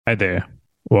Hi there.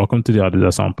 Welcome to the Auditor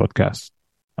Sound podcast.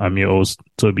 I'm your host,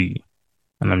 Toby,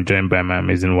 and I'm joined by my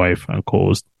amazing wife and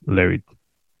co-host, Larry.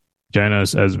 Join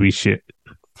us as we share.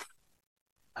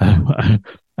 I,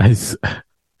 I,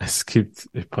 I skipped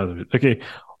a part of it. Okay,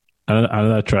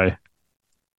 another try.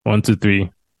 1, 2,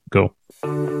 3, go.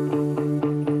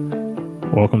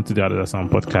 Welcome to the Auditor Sound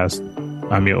podcast.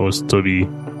 I'm your host, Toby,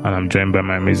 and I'm joined by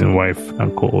my amazing wife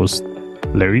and co-host,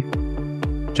 Larry.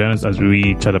 Join us as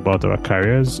we chat about our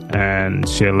careers and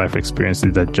share life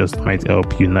experiences that just might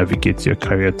help you navigate your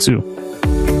career too.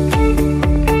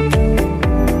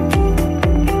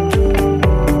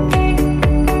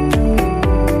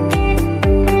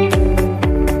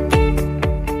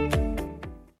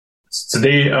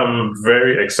 Today, I'm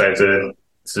very excited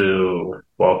to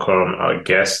welcome our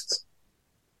guest.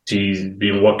 She's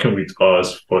been working with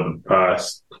us for the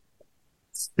past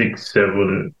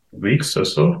 6-7 weeks or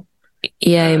so.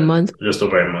 Yeah, a month. Just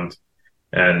over a month.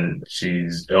 And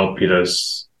she's helping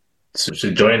us.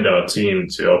 She joined our team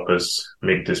to help us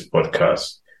make this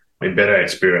podcast a better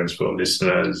experience for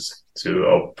listeners, to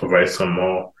help provide some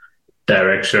more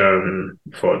direction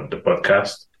for the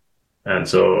podcast. And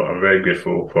so I'm very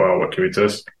grateful for her working with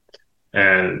us.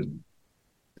 And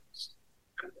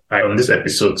on this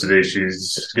episode today,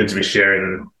 she's going to be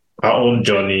sharing her own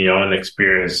journey, her own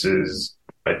experiences.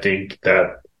 I think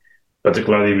that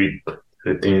particularly with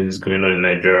the things going on in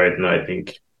Nigeria right now, I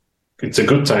think it's a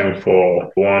good time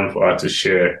for her to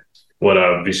share what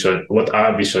our vision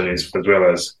is, as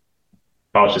well as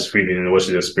how she's feeling, what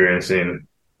she's experiencing,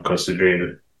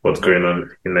 considering what's going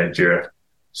on in Nigeria.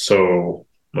 So,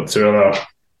 Motorola,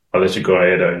 I'll let you go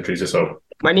ahead and introduce yourself.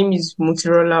 My name is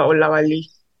Mutirola Olawale.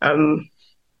 I'm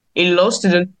a law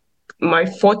student, my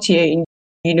fourth year in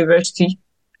university.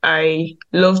 I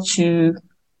love to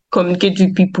communicate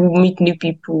with people, meet new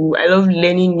people. I love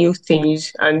learning new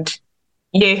things. And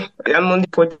yeah, I'm on the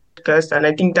podcast, and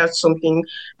I think that's something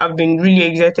I've been really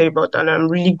excited about, and I'm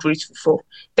really grateful for.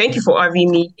 Thank you for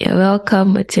having me. You're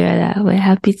welcome, Mutirola. We're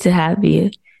happy to have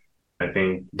you. I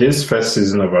think this first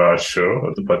season of our show,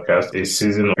 of the podcast, is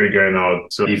season of figuring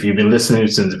out. So if you've been listening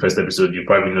since the first episode, you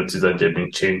probably noticed that there have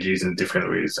been changes in different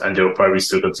ways, and there will probably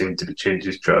still continue to be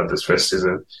changes throughout this first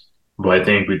season. But I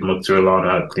think with Motorola on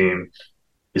our team,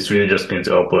 it's really just going to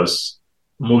help us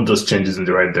move those changes in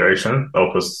the right direction,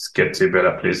 help us get to a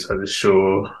better place as a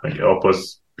show, and help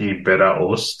us be better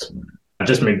hosts, and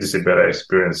just make this a better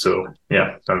experience. So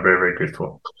yeah, I'm very, very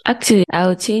grateful. Actually, I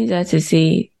would change that to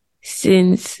say,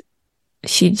 since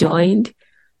she joined,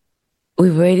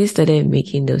 we've already started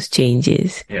making those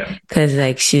changes. Yeah.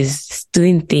 Because she's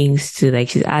doing things to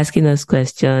she's asking us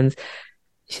questions.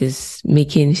 She's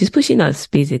pushing us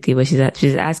basically, but she's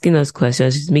asking us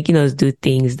questions. She's making us do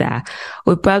things that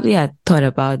we probably had thought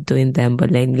about doing them,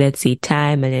 but let's say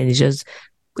time, and then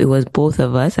it was both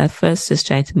of us at first just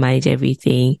trying to manage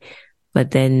everything.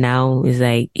 But then now it's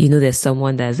there's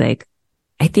someone that's I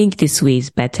think this way is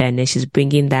better. And then she's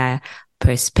bringing that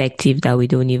perspective that we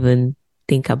don't even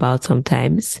think about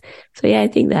sometimes. So yeah, I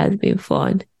think that has been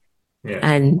fun. Yeah.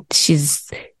 And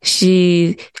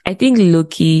I think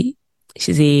Loki,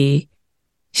 she's a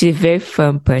very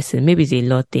firm person. Maybe it's a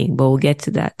lot thing, but we'll get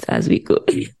to that as we go.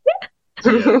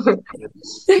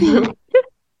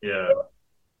 Yeah.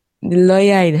 The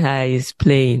lawyer in her is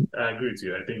playing. I agree with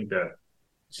you. I think that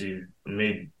she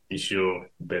made the show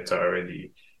better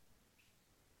already.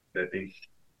 I think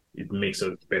it makes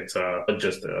us better, not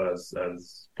just as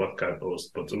podcast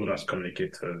hosts, but even as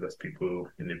communicators, as people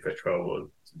in the virtual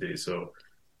world today. So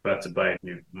we had to buy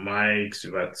new mics,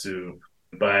 we had to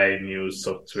buy new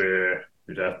software,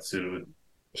 we had to...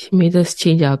 She made us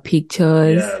change our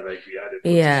pictures. Yeah,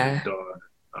 we had a photo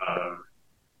done.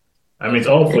 I mean, it's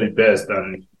all for the best.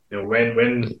 And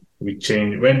when we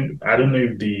change, I don't know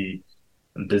if the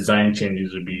design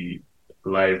changes will be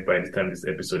live by the time this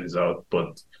episode is out,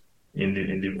 but in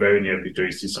the very near future,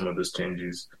 you see some of those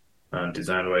changes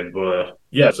design-wise. But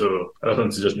yeah, so I just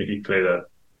want to just make it clear that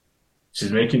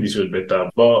she's making the show better.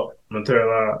 But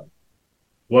Montella,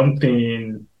 one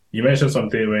thing, you mentioned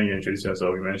something when you introduced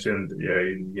yourself. You mentioned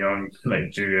you're in young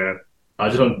Nigeria. I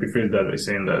just want to rephrase that by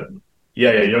saying that,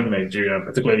 you're young Nigerian,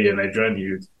 particularly a Nigerian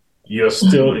youth. You're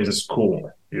still in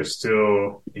school. You're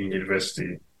still in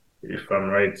university. If I'm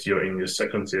right, you're in your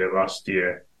second year last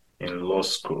year in law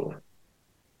school.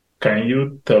 Can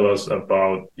you tell us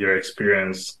about your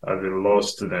experience as a law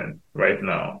student right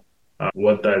now?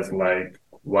 What that's like?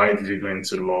 Why did you go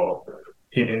into law?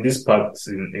 In this part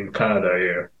in Canada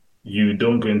here, you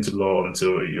don't go into law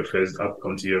until you have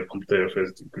completed your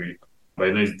first degree. But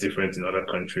I know it's different in other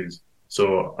countries.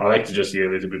 So I'd like to just hear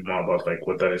a little bit more about like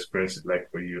what that experience is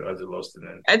like for you as a law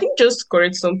student. I think just to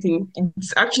correct something.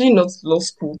 It's actually not law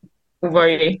school over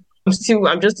Okay. here.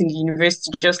 I'm just in the university,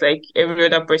 just like every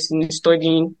other person is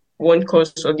studying one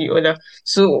course or the other.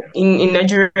 So in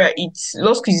Nigeria, it's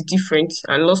law school is different,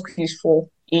 and law school is for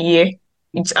a year.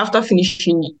 It's after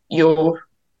finishing your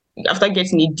after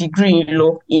getting a degree in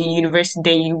law in university,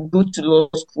 then you go to law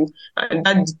school, and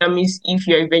that determines if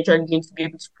you're eventually going to be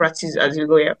able to practice as a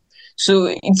lawyer.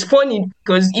 So it's funny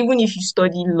because even if you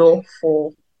study law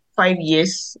for 5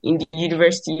 years in the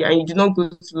university and you do not go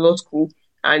to law school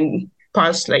and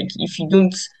pass, like if you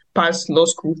don't pass law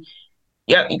school,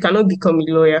 yeah, you cannot become a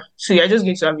lawyer. So you're just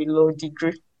going to have a law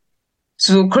degree.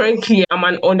 So currently, I'm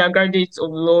an undergraduate of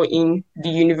law in the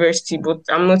university, but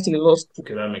I'm not in law school.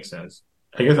 Okay, that makes sense.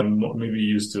 I guess I'm maybe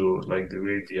used to like the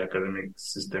way the academic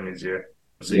system is here.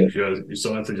 So Yeah. if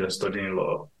someone to just studying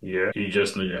law here, you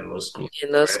just know you're in law school,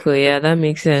 In law right? school, yeah, that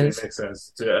makes So it sense. makes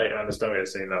sense. So I understand what you're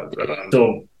saying now.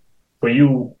 So for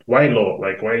you, why law?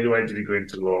 Like why did you go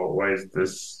into law? Why is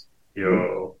this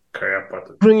your career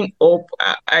path? Growing up,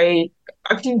 I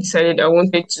actually decided I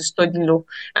wanted to study law.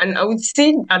 And I would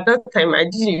say at that time, I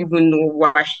didn't even know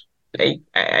why. Like,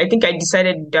 I think I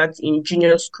decided that in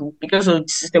junior school because of the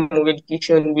system of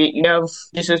education. We have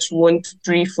SS1 to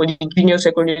 3 for the junior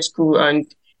secondary school and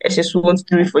SS1 to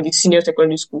 3 for the senior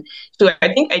secondary school. So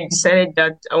I think I decided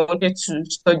that I wanted to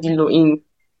study law in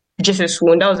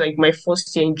JSS1. That was like my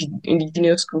first year in the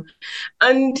junior school.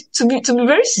 And to be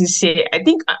very sincere, I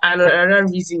think another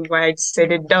reason why I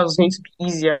decided that was going to be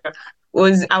easier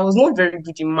was I was not very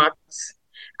good in maths.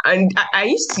 And I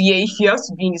used to hear if you have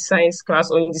to be in the science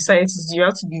class or in the sciences, you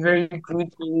have to be very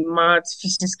good in maths,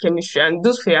 physics, chemistry, and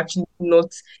those were actually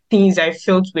not things I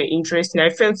felt were interesting. I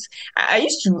think I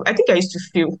used to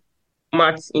fail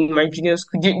maths in my junior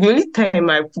school. The only time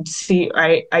I could say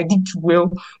I did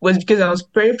well was because I was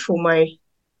preparing for my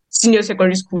senior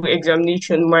secondary school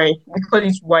examination. We call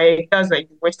it WAEC, that's like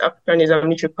the West African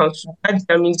Examination Council. That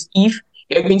determines if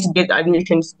you're going to get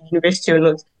admission to the university or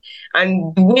not.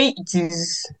 And the way it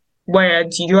is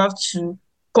wired, you have to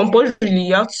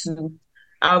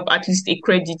have at least a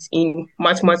credit in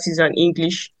mathematics and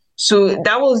English. So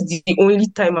that was the only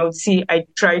time I would say I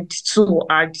tried so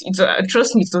hard.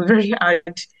 Trust me, it was very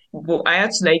hard, but I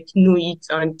had to like know it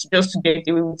and just to get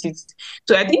away with it.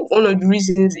 So I think one of the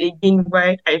reasons again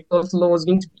why I thought law was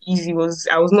going to be easy was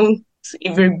I was not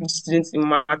a very good student in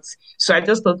maths. So I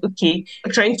just thought, okay,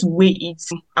 trying to weigh it,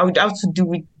 I would have to do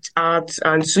with arts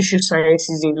and social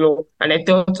sciences in law. And I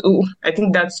thought, oh, I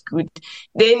think that's good.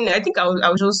 Then I think I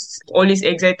was just always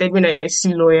excited when I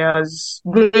see lawyers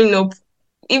growing up,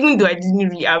 even though I didn't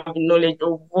really have the knowledge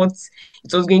of what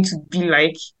it was going to be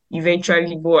like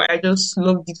eventually, but I just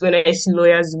loved it when I see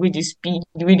lawyers, the way they speak,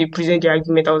 the way they present their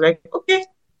argument. I was like, okay,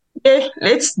 yeah,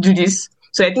 let's do this.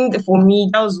 So I think that for me,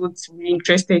 that was what really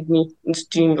interested me in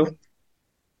studying law.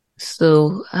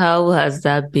 So how has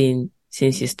that been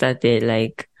since you started?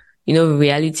 Like,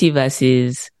 reality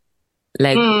versus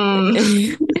like Hmm.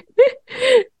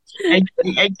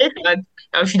 I get that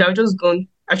I should have just gone.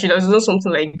 I should have done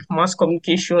something like mass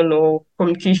communication or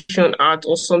communication art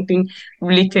or something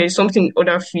related, something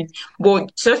other field.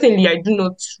 But certainly, I do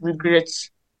not regret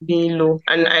being law,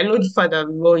 and I know the fact that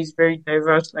law is very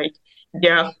diverse. Like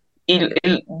there are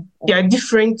a- there are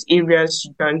different areas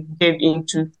you can delve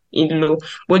into in law,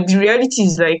 but the reality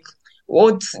is like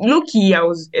what lucky I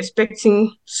was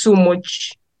expecting so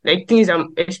much like things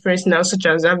I'm experiencing now, such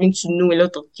as having to know a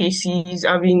lot of cases,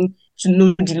 having to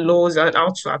know the laws and how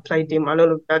to apply them and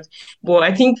all of that. But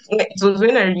I think it was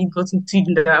when I really got into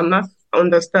it that I'm not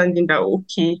understanding that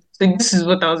okay, so this is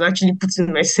what I was actually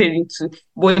putting myself into.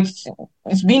 But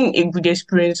it's been a good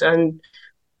experience, and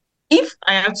if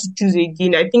I had to choose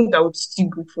again, I think I would still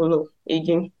go for law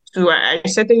again. So I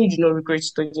certainly do not regret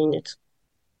studying it,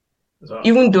 So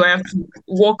even though I have to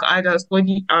work hard and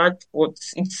study hard. But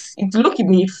it's looking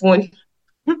me fun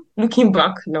looking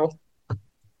back now.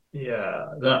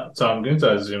 so I'm going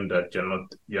to assume that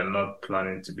you're not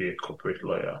planning to be a corporate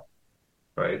lawyer,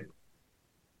 right?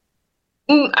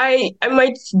 I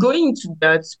might go into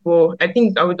that, but I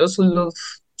think I would also love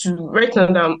to. Right now,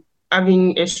 that I'm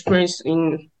having experience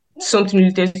in something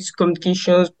related to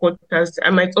communications, podcasts. I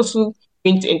might also go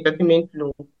into entertainment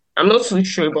law. I'm not so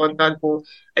sure about that, but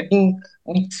I think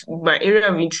with my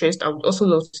area of interest, I would also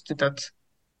love to do that.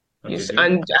 Okay, Yes, do you,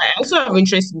 and I also have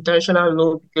interest in international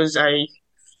law because I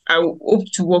hope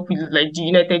to work with like the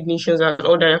United Nations and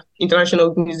other international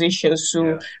organizations. So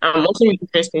yeah. I'm also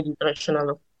interested in international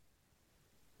law.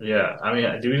 Yeah, I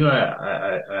mean, the reason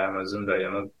I am assuming that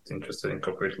you're not interested in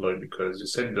corporate law because you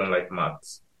said you don't like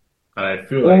maths. And I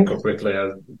feel like corporate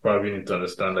lawyers probably need to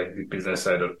understand like the business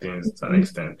side of things to an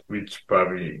extent, which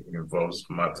probably involves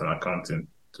math and accounting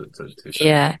to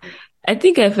Yeah. I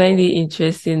think I find it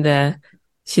interesting that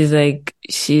she's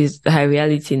her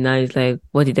reality now is like,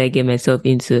 what did I get myself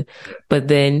into? But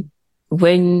then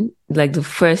when like the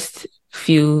first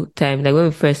few times, like when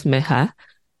we first met her,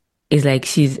 it's like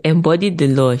she's embodied the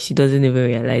law. She doesn't even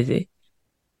realize it.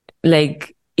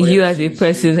 Like you as a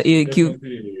person,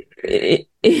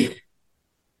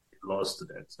 law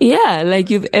student. yeah, like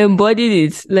you've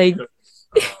embodied it. Like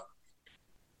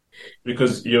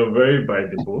because you're very by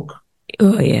the book.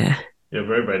 oh yeah. You're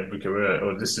very by the book. You're very like,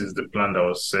 oh, this is the plan that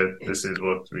was set. This is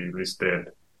what we listed.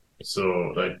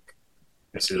 So like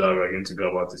this is how we're going to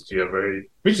go about it. You're very,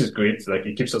 which is great. Like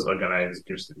it keeps us organized. It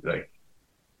keeps like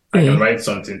I can write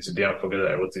something today and forget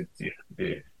that I wrote it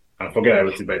today, and forget I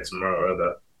wrote it by tomorrow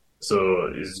rather.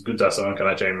 So it's good that someone can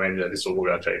actually remind you that this is what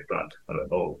we actually planned. I'm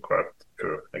like, oh crap,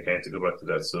 true. I need to go back to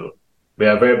that. So we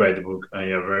are very by the book and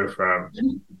you're very firm.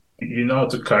 You know how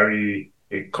to carry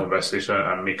a conversation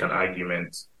and make an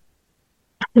argument,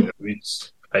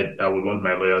 which I would want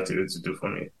my lawyer to be able to do for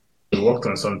me. We worked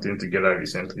on something together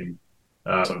recently,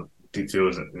 some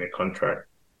details in a contract,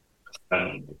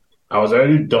 and I was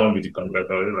already done with the contract.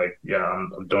 I was like, yeah,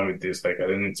 I'm done with this. Like, I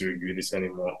don't need to review this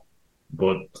anymore.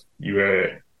 But you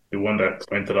were the one that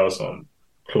pointed out some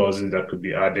clauses that could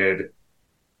be added,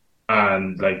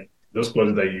 and like those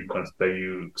clauses that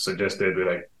you suggested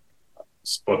were like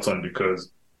spot on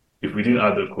because if we didn't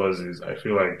add the clauses, I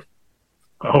feel like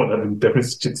I would have been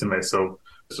definitely cheating myself.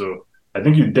 So I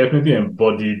think you definitely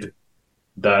embodied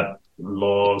that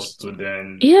law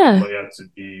student lawyer to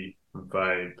be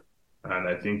vibe, and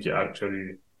I think you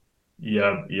actually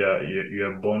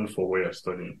you're born for what you're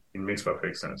studying. It makes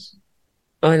perfect sense.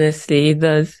 Honestly, it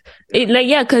does. It like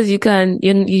yeah, because you can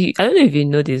you I don't know if you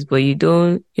know this, but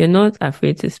you're not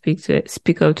afraid to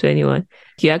speak up to anyone.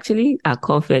 You actually are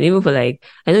confident, even for like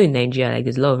I know in Nigeria like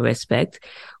there's a lot of respect,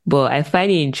 but I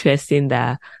find it interesting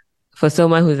that for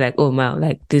someone who's like, oh man,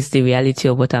 like this is the reality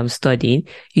of what I'm studying,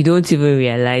 you don't even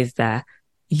realize that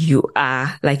you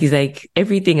are like it's like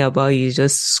everything about you is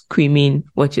just screaming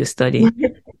what you're studying.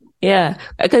 Yeah,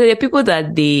 because there are people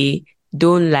that they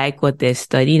don't like what they're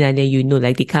studying, and then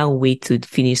like they can't wait to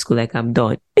finish school. Like I'm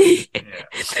done.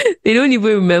 They don't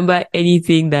even remember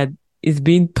anything that is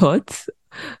being taught.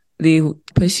 They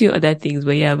pursue other things,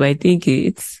 but yeah, but I think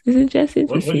it's interesting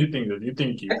to What do see. you think? Do you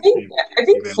think I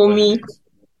think for me,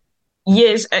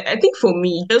 yes, I think for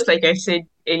me, just like I said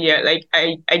earlier, like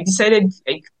I decided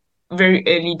like very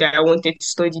early that I wanted to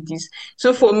study this.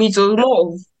 So for me, it was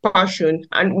more of passion.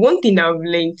 And one thing I've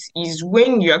learned is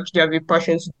when you actually have a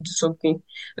passion to do something,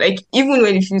 like even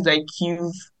when it feels like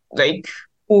you've like,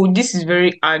 oh, this is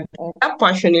very hard, that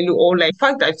passion alone, or like the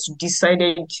fact that you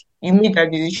decided, you made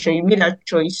that decision, you made that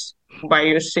choice by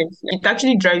yourself, it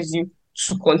actually drives you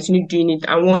to continue doing it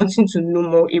and wanting to know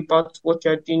more about what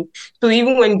you're doing. So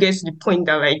even when it gets to the point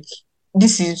that like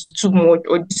this is too much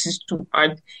or this is too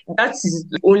hard, that is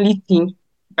the only thing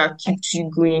that keeps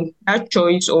you going. That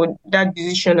choice or that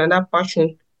decision and that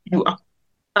passion you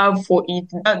have for it,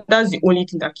 that's the only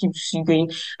thing that keeps you going.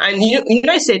 And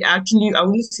I said actually I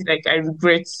wouldn't say like I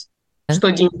regret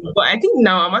studying, but I think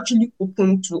now I'm actually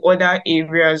open to other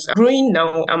areas. Growing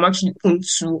now, I'm actually open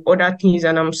to other things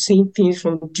and I'm seeing things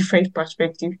from a different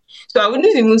perspective. So I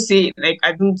wouldn't even say like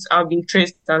I don't have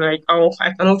interest and like oh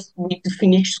I cannot wait to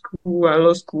finish school and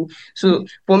law school. So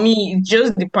for me, it's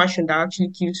just the passion that actually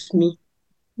keeps me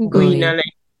going and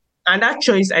like and that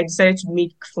choice I decided to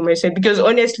make for myself because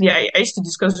honestly, I used to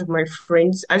discuss with my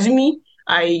friends. Assuming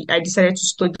I decided to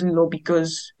study law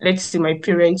because let's say my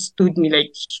parents told me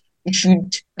like you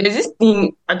should. There's this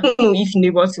thing I don't know if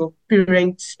neighbors or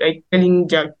parents like telling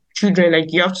their children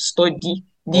like you have to study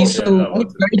this. yeah, So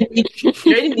you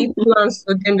already make plans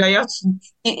for them that you have to.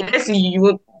 Let's say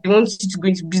they want you to go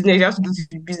into business. You have to go to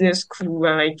the business school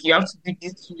and like you have to do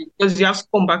this because you have to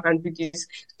come back and do this.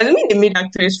 I mean, they made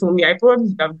that choice for me. I probably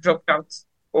would have dropped out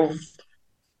of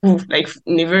school, like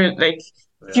never, like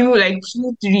few, like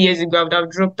 2, 3 years ago, I would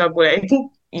have dropped out. But I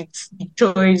think it's the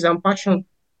choice and passion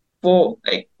for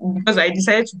like because I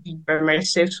decided to be by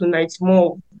myself. So now it's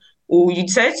more, oh, you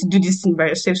decided to do this thing by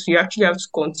yourself, so you actually have to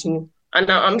continue. And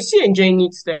I'm still enjoying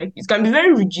it. Like it can be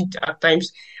very rigid at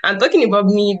times. And talking about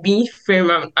me being firm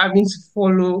and having to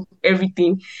follow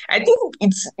everything, I think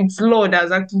it's law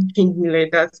that's actually changed me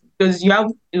like that because you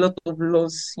have a lot of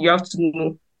laws you have to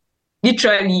know.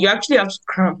 Literally, you actually have to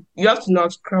cram. You have to know how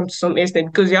to cram to some extent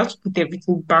because you have to put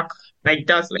everything back like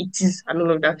that, like it is, and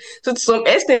all of that. So to some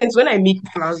extent, when I make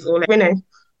plans or like when I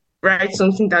write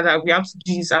something that we have to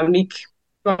do this and make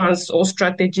plans or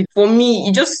strategy. For me,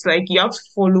 it just like you have to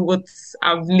follow what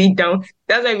I've laid down.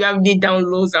 That's why we have laid down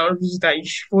laws and rules that you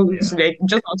should follow. Yeah. So like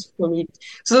just have to follow it.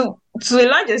 So to a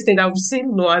large extent, I would say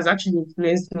law has actually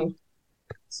influenced me.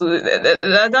 So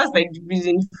that's like the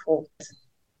reason for.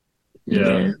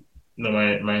 Yeah. Yeah. No,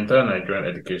 my entire Nigerian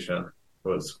education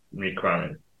was me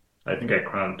cramming. I think I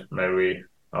crammed my way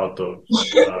out of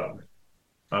um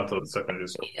out of secondary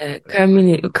school. Yeah,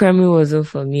 cramming wasn't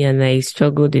for me, and I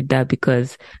struggled with that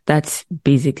because that's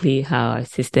basically how our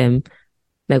system,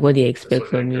 like what they That's expect what I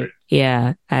from me. enjoyed.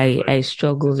 Yeah, That's I what I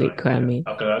struggle that's what with I enjoyed. cramming.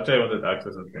 Okay, actually I wanted to ask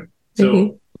you something. Okay.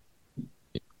 So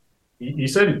you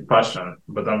said it's passion,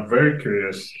 but I'm very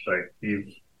curious, like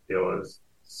if there was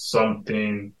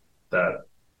something that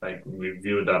like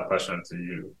revealed that passion to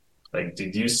you. Like,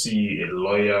 did you see a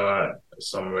lawyer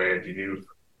somewhere? Did you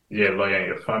see a lawyer in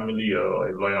your family or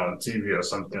a lawyer on TV or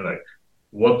something like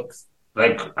what?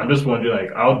 Like, I'm just wondering,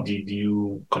 like, how did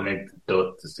you connect the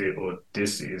dots to say, "Oh,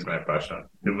 this is my passion,"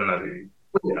 even as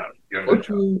a younger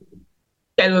child?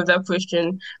 Okay, I love that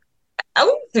question. I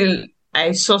wouldn't say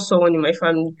I saw someone in my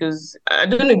family because I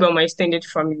don't know about my extended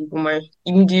family, but my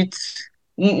immediate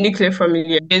nuclear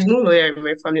family, there's no lawyer in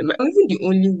my family. I'm even the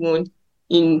only one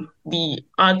in the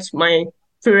arts. My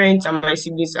parents and my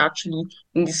siblings are actually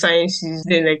in the sciences.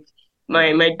 Then like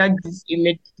Yeah, my dad is a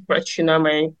medical practitioner.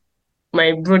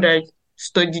 My brother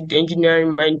studied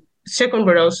engineering. My second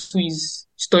brother also is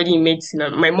studying medicine,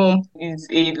 and my mom is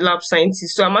a lab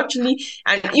scientist. So I'm actually,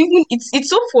 and even it's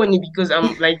so funny because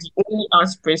I'm like the only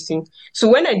arts person. So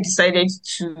when I decided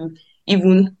to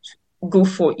even go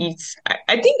for it,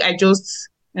 I think I just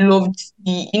loved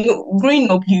growing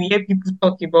up, you hear people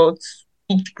talk about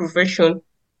each profession.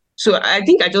 So I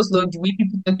think I just love the way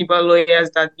people talk about lawyers,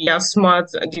 that they are smart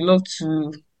and they love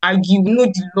to argue,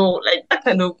 the law, like that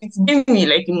kind of, it gave me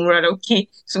like a moral, okay.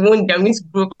 So one day I'm going to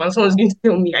grow up and someone's going to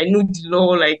tell me I know the law,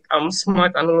 like I'm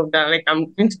smart and all of that, like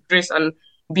I'm going to dress and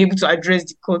be able to address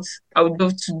the courts. I would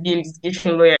love to be a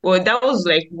litigation lawyer. Well, that was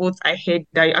like what I heard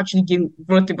that actually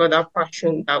brought about that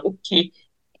passion that, okay,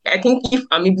 I think if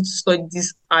I'm able to study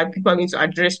this art, people are going to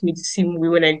address me the same way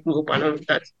when I grew up and all of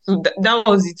that. So that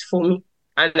was it for me.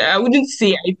 And I wouldn't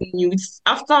say I even knew it.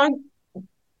 After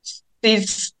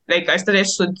this, like I started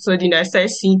studying, I started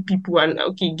seeing people and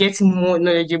okay, getting more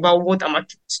knowledge about what I'm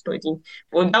actually studying.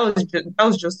 But that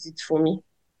was just it for me.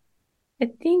 I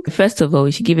think first of all,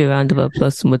 we should give a round of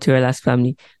applause to Motorola's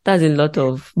family. That's a lot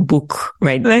of book,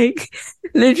 right? Like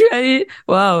literally,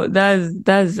 wow,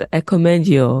 I commend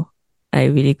you all. I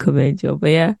really commend you all. But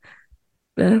yeah,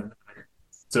 uh,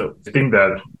 so I think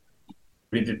that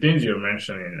with the things you're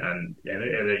mentioning, and I know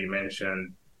earlier you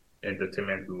mentioned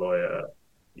entertainment lawyer,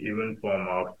 even from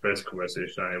our first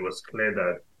conversation, it was clear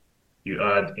that you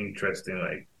had interest in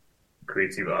like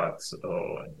creative arts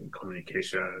or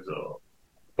communications or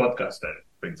podcasting,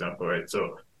 for example, right?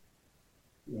 So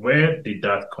where did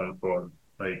that come from?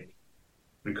 Like,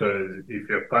 because if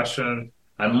your passion,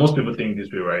 and most people think this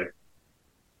way, right?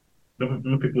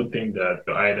 Most people think that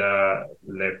you're either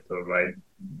left or right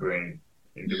brain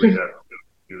in the way that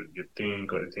you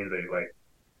think or the things that you like.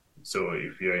 So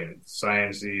if you're in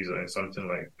sciences or in something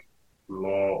like law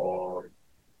or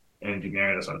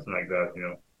engineering or something like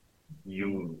that,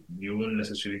 you wouldn't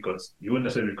necessarily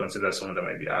consider someone that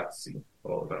might be artsy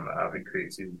or that might have a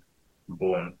creative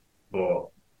bone. But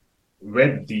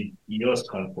where did yours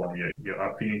come from? Your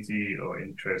affinity or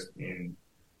interest in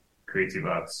creative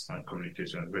arts and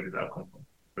communication, where did that come from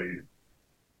for you?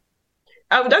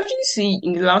 I would actually say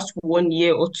in the last 1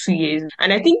 year or 2 years.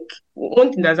 And I think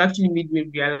one thing that's actually made me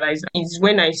realize is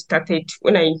when I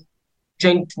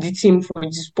joined the team for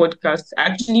this podcast, I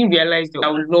actually realized that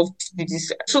I would love to do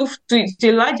this. So to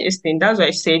a large extent, that's why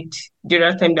I said the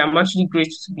other time that I'm actually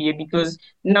grateful to be here because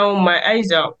now my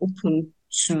eyes are open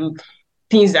to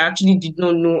things I actually did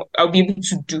not know I'll be able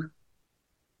to do.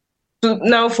 So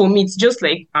now for me, it's just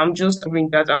like I'm just doing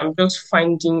that. I'm just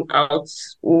finding out,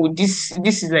 oh, this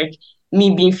is like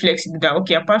me being flexible. That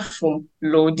okay, apart from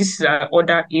law, these are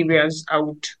other areas I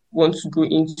would want to go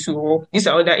into, or these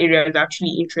are other areas that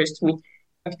actually interest me.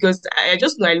 Because I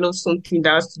just know I love something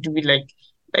that has to do with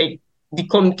like the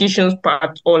communications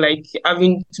part, or like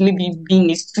having to maybe being in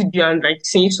a studio and like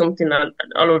saying something and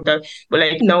all of that. But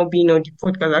like now being on the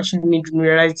podcast actually made me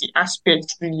realize the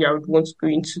aspect really I would want to go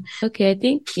into. okay, I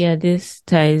think yeah, this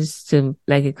ties to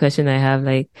like a question I have.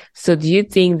 Like, so do you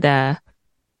think that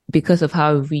because of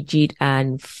how rigid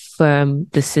and firm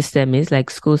the system is, like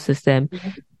school system,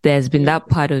 there's been Yeah. that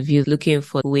part of you looking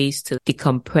for ways to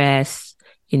decompress,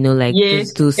 like Yes,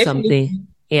 just do definitely, something.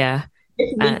 Yeah. Uh,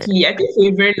 definitely. I think for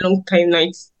a very long time now,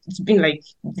 it's been like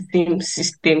the same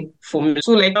system for me.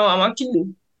 So like now I'm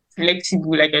actually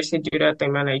flexible, like I said the other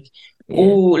time, and like Yeah.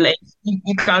 like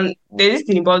you can. There's this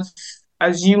thing about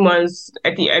as humans.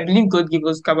 I believe God gave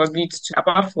us capability to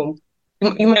apart from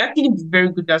you might actually be very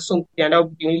good at something, and that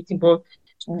would be the only thing, but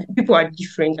people are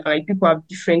different and like people are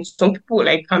different. Some people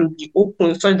like can be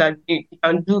open so that they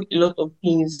can do a lot of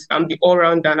things and be all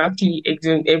round and actually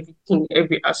excel in everything,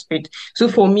 every aspect. So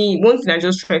for me, one thing I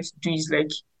just try to do is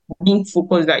like being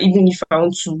focused that even if I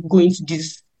want to go into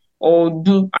this or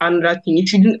do another thing, it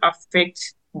shouldn't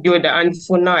affect the other. And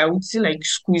for now, I would say like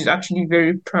school is actually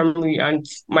very primary and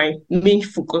my main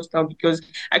focus now because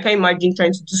I can't imagine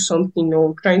trying to do something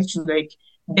or trying to like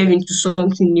delve into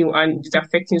something new and it's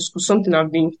affecting school, something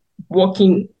I've been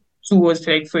working towards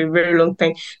like for a very long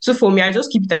time. So for me, I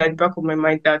just keep that at the back of my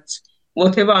mind that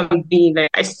whatever I'm doing, like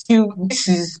I still this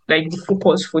is like the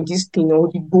focus for this thing or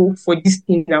the goal for this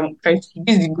thing I'm trying to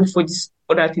this is the goal for this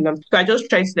other thing. So I just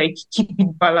try to like keep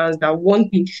it balanced that one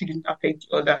thing shouldn't affect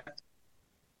the other.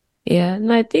 Yeah,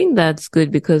 no, I think that's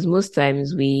good because most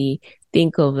times we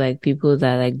think of like people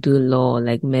that like do law,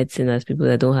 like medicine as people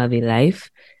that don't have a life.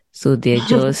 So they're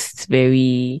just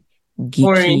very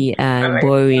Boring. geeky I and like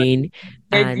boring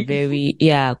and that. very,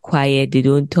 yeah, quiet. They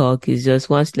don't talk. It's just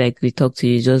once like we talk to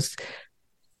you, just,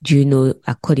 do you know,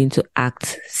 according to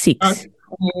Act 6,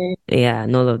 Yeah. yeah,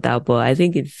 and all of that. But I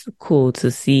think it's cool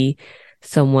to see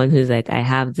someone who's like, I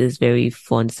have this very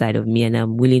fun side of me and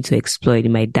I'm willing to explore it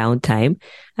in my downtime.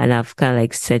 And I've kind of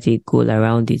like set a goal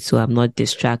around it. So I'm not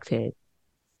distracted.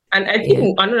 And I Yeah.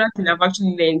 think another thing I've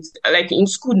actually learned, like in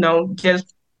school now, there's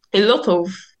a lot of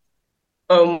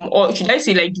or should I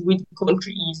say like the way the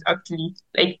country is actually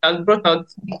like has brought out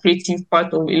the creative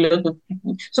part of a lot of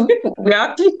people. So people we are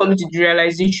actually coming to the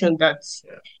realization that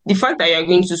Yeah. the fact that you're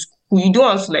going to school, you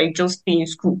don't have to like just stay in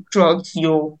school throughout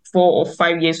your 4 or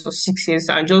 5 years or 6 years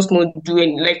and just not do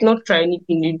any like not try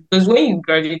anything new. Because when you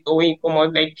graduate or when you come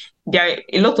out, like there are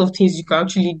a lot of things you can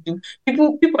actually do.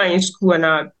 People are in school and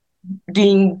are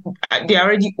doing they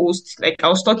already host like I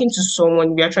was talking to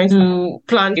someone we are trying to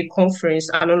plan a conference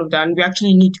and all of that and we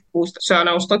actually need host so and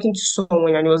I was talking to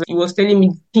someone and he was telling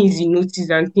me things he noticed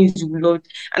and things he loved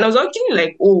and I was actually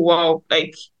like oh wow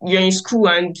like you're in school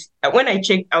and when I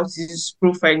checked out his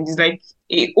profile he's like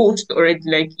a host already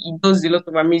like he does a lot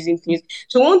of amazing things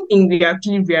so one thing we're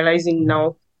actually realizing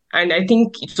now and I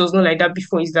think it was not like that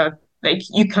before is that like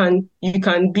you can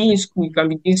be in school you can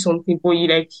be doing something but you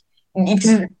like it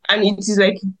is and it is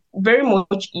like very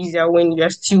much easier when you're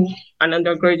still an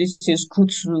undergraduate in school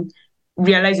to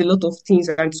realize a lot of things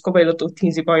and discover a lot of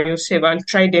things about yourself and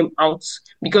try them out.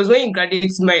 Because when you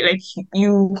graduate, you might like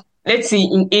you let's say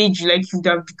in age like you'd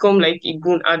have become like a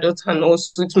grown adult and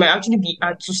also it might actually be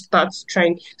hard to start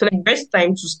trying. So like the best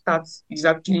time to start is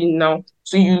actually now.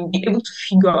 So you'll be able to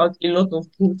figure out a lot of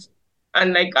things.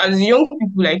 And like as young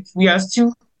people, like we are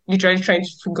still literally trying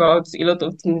to figure out a lot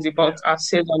of things Yeah. about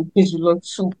ourselves and things we love.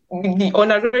 So the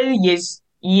undergraduate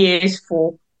years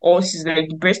for us is like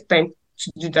the best time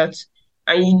to do that.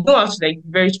 And you don't have to like be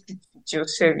very strict with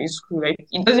yourself in school. Like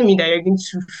it doesn't mean that you're going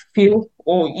to fail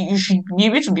or you should be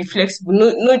able to be flexible.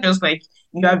 No, not just like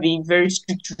you have a very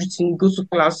strict routine, go to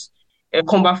class,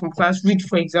 come back from class, read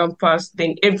for exam pass,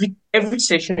 then every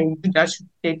session you do that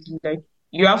repeatedly. Like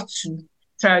you have to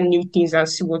try new things and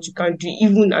see what you can do,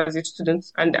 even as a student.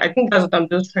 And I think that's what I'm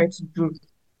just trying to do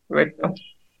right now.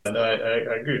 And I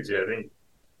agree with you. I think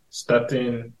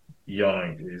starting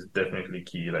young is definitely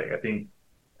key. Like I think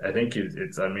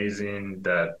it's amazing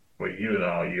that for you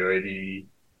now you already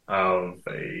have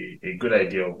a good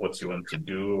idea of what you want to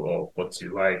do or what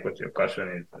you like, what your passion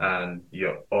is, and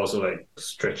you're also like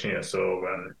stretching yourself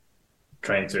and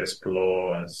trying to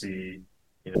explore and see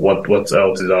what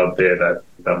else is out there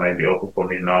that might be open for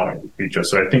me now in the future.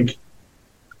 So I think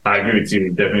I agree with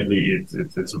you. Definitely,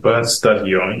 it's important to start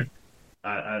young,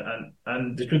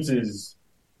 and the truth is,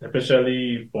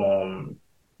 especially from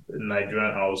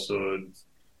Nigerian households.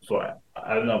 So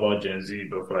I don't know about Gen Z,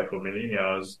 but for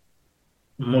millennials,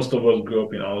 most of us grew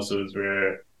up in households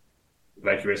where,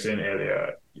 like you were saying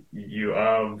earlier, you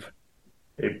have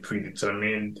a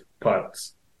predetermined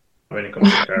path when it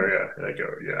comes to career. Like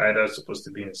you're either supposed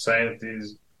to be in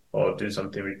sciences or doing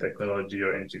something with technology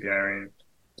or engineering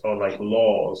or like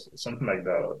laws, something like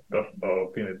that,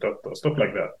 or being a doctor, stuff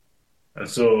like that. And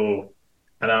so,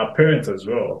 and our parents as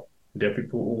well, they're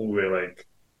people who were like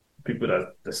people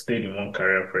that stayed in one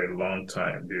career for a long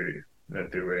time.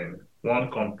 They were in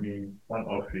one company, one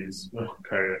office, one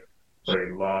career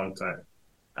for a long time.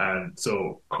 And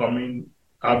so having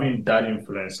that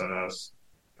influence on us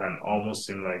can almost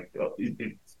seem like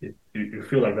you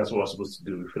feel like that's what we're supposed to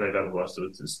do. We feel like that's what we're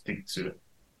supposed to stick to.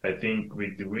 I think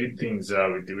with the way things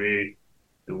are, with the way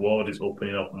the world is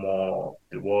opening up more,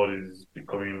 the world is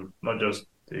becoming not just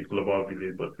a global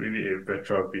village, but really a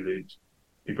virtual village.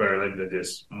 People are realizing that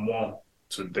there's more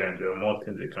to them. There are more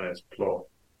things they can explore.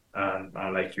 And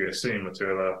like you were saying,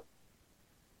 Materiala,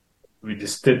 with the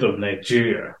state of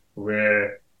Nigeria,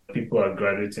 where people are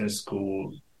graduating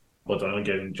school but are not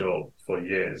getting job for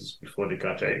years before they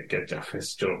can try to get their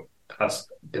first job. That's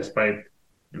despite,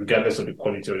 regardless of the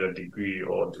quality of their degree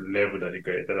or the level that they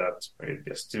graduated at, right,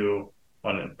 they're still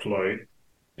unemployed.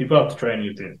 People have to try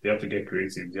new things. They have to get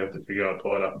creative. They have to figure out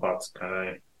what other paths can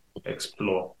I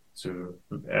explore to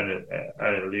earn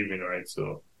a living, right?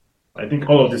 So I think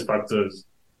all of these factors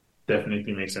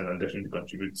definitely make sense and definitely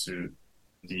contribute to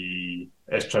the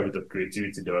extra bit of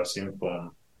creativity that we're seeing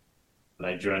from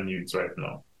Nigerian youths right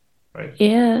now, right?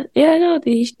 Yeah, no,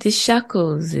 the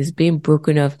shackles is being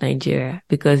broken off Nigeria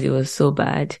because it was so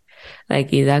bad.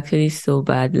 Like, it's actually so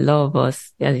bad. A lot of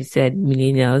us, as you said,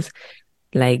 millennials,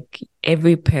 like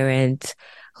every parent,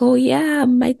 oh yeah,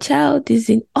 my child is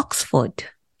in Oxford,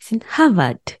 he's in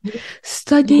Harvard,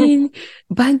 studying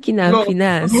banking and No.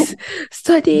 finance,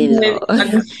 studying.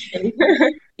 Yes,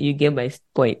 You get my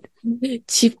point.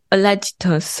 Chief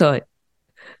Olajiton's son.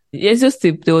 It's just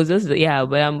there was just yeah,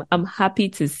 but I'm happy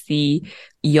to see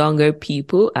younger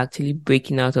people actually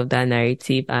breaking out of that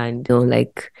narrative and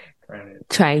like Right.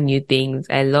 trying new things.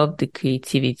 I love the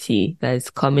creativity that's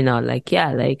coming out. Like,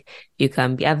 yeah, like you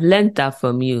can be, I've learned that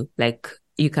from you. Like,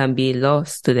 you can be a law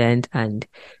student and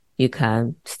you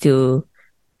can still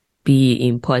be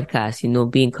in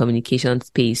podcasts, be in communication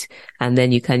space. And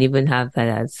then you can even have that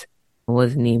as,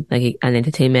 what's the name? Like an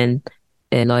entertainment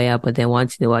lawyer, but then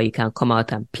once in a while you can come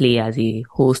out and play as a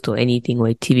host or anything or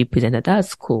a TV presenter.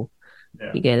 That's cool.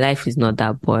 Yeah. You get, life is not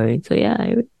that boring. So yeah,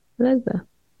 I like that.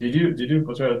 Did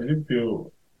you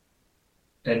feel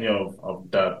any of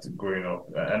that growing up?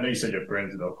 I know you said your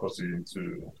parents did not force you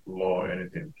into law or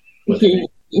anything, but did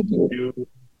you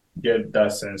get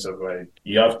that sense of like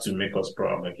you have to make us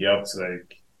proud, like you have to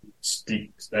like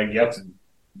stick, like you have to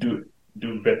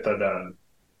do better than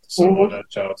some other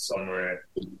child somewhere.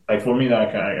 Like for me, now,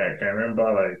 I can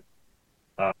remember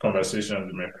like conversations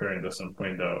with my parents at some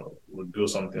point that would go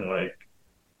something like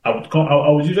I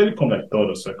would usually come like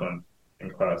third or second in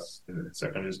class in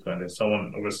secondary school, and then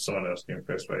someone else came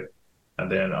first, right?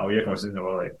 And then I'll hear conversation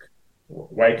about like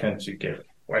why can't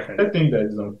I think that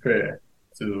is unfair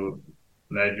to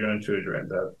Nigerian children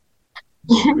that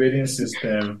the grading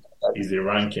system is a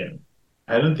ranking.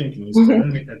 I don't think it needs to,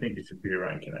 I think it should be a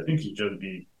ranking. I think it should just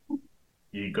be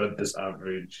you got this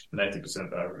average,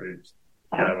 90% average,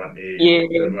 you have an A,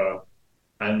 whatever,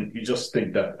 and you just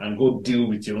take that and go deal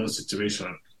with your own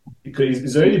situation. Because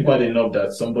it's already bad enough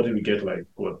that somebody will get like,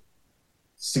 what,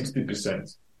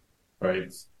 60%,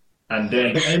 right? And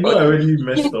then I know I already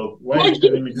messed up. Why are you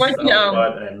telling me this is how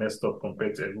bad I messed up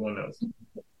compared to everyone else?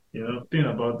 The thing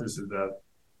about this is that,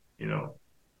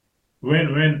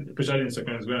 when especially in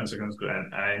secondary school,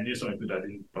 and I knew some people that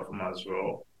didn't perform as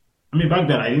well. I mean, back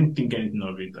then I didn't think anything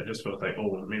of it. I just felt like,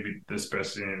 oh, maybe this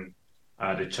person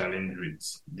had a challenge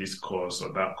with this course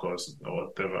or that course or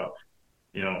whatever,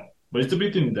 But it's a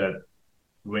big thing that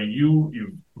when you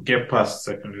get past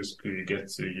secondary school, you get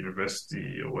to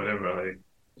university or whatever, like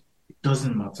it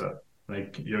doesn't matter.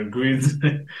 Like your grades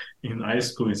in high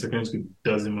school, in secondary school,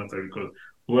 doesn't matter because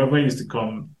whoever used to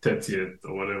come 30th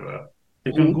or whatever,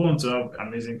 they can go on to have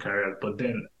amazing careers. But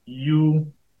then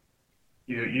you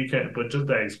can, but just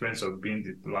that experience of being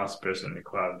the last person in the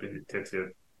class, being the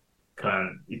 30th,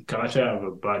 it can actually have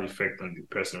a bad effect on the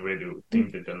person where they will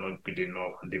think that they're not good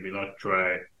enough and they will not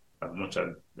try as much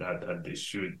as that they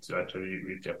should to actually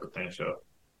reach their potential.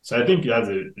 So I think it has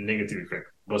a negative effect.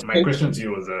 But my question to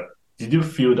you was did you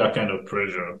feel that kind of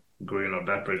pressure growing up,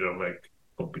 that pressure of like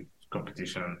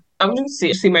competition? I wouldn't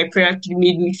say my parents actually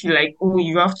made me feel like, oh,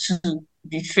 you have to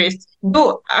be first.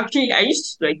 Though actually I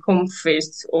used to like come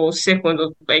first or second,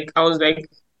 or like I was like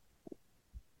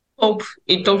top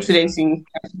student in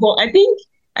class. But I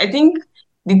think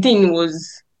the thing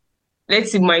was,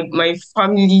 let's say my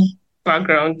family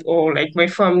background or like my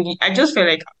family, I just felt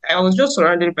like I was just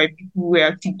surrounded by people who were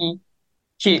actually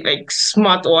like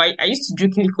smart, or I used to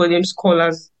jokingly call them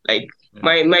scholars. Like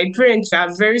my parents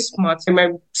are very smart and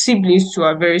my siblings too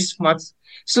are very smart.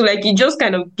 So like it just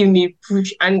kind of gave me a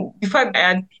push. And the fact I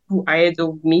had people ahead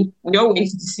of me, we all went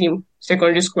to the same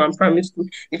secondary school and primary school.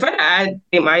 The fact I had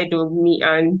them ahead of me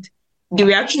and they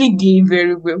were actually doing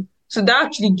very well. So that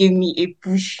actually gave me a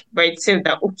push by itself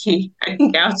that okay, I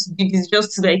think I have to do this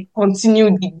just to like continue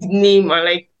the name and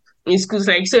like in schools,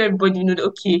 like so everybody know that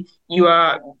okay,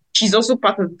 she's also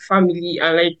part of the family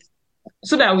and like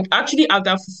so that I would actually have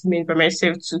that fulfillment by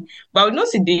myself too. But I would not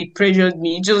say they pressured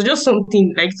me. It was just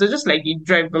something like, it was just like a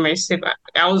drive by myself.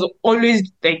 I was always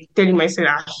like telling myself,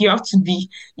 you have to be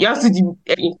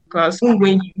in class. Even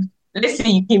when you, let's say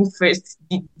you came first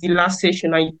the last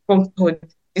session and you come third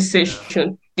this Yeah.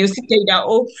 session, they'll still tell you that,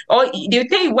 oh, or they'll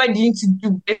tell you why didn't you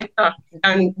do better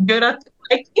than the other.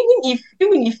 Like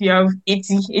even if you have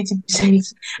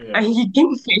 80% Yeah. and you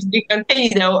came first, they can tell you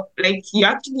that like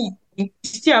you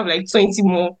still have like 20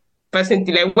 more percent.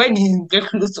 Like, why did you get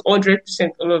close to 100%?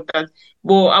 All of that.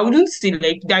 But I wouldn't say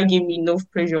like that gave me enough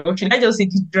pressure. Or should I just say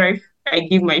the drive I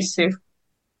gave myself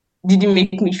didn't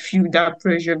make me feel that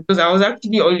pressure, because I was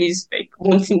actually always like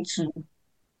wanting to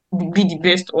be the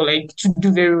best or like to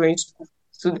do very well in school.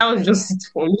 So that was Yeah. just it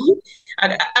for me.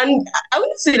 And I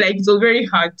wouldn't say like it was very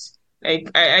hard.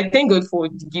 Like I thank God for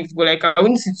the gift, but like I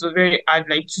wouldn't say it was very hard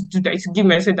like to do that, to give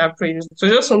myself that praise. So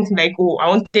just something like, oh, I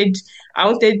wanted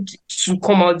to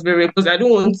come out very well, because I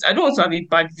don't want to have a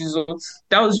bad result.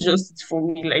 That was just it for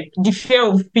me. Like the fear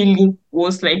of failing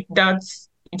was like that.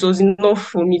 It was enough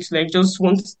for me to like just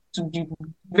want to be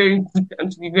very good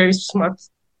and to be very smart.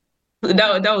 So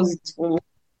that was it for me.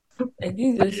 I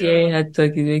think just Yeah. hearing her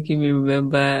talk is making me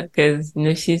remember because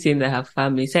she's saying that her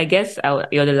family. So I guess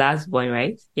you're the last one,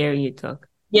 right? Hearing you talk.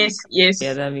 Yes, Yeah,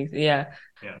 yes. that makes yeah.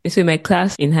 Yeah. So in my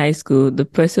class in high school, the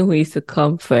person who used to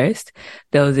come first,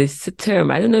 there was this term.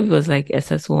 I don't know if it was like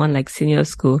SS1, like senior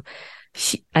school.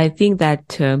 I think that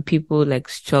term people like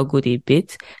struggled a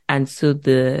bit, and so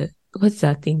what's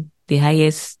that thing? The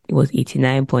highest was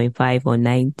 89.5 or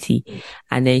 90,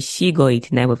 and then she got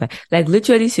 89.5. Like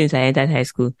literally since I entered high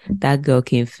school, that girl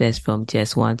came first from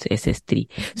JS1 to SS3.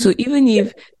 So even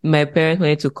if my parents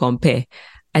wanted to compare,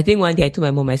 I think one day I told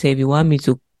my mom, I said, if you want me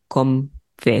to come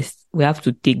first, we have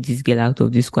to take this girl out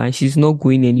of this school, and she's not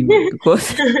going anywhere because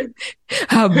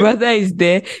her brother is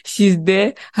there, she's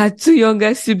there, her two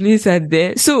younger siblings are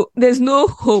there. So there's no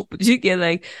hope. You get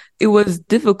like, it was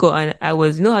difficult, and I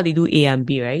was, you know how they do A and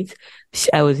B, right?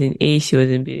 I was in A, she was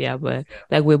in B, yeah, but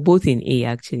like we're both in A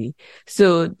actually.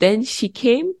 So then she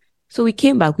came, so we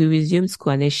came back, we resumed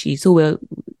school, and then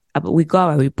we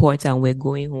got our report and we're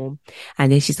going home. And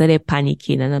then she started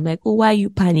panicking. And I'm like, oh, why are you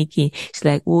panicking? She's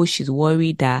like, oh, she's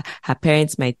worried that her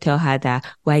parents might tell her that,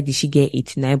 why did she get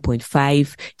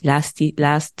 89.5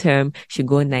 last term? She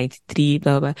got 93,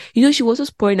 blah, blah. She was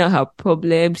just pouring out her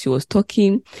problems. She was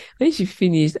talking. When she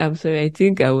finished, I'm sorry, I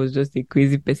think I was just a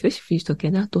crazy person. When she finished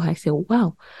talking, I told her, I said,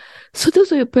 wow. So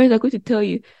those are your parents are going to tell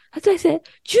you. As I said,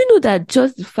 do you know that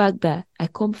just the fact that I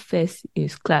come first in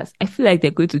his class, I feel like they're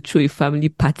going to throw a family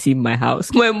party in my house.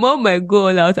 My mom might go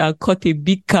all out and cut a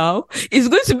big cow. It's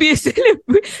going to be a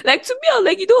celebration. Like, to me, I'm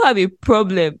like, you don't have a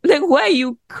problem. Like, why are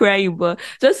you crying? But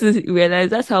just to realize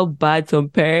that's how bad some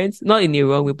parents, not in a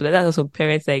wrong way, but that's how some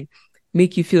parents like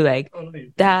make you feel like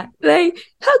that. Like,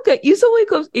 how can you, someone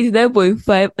comes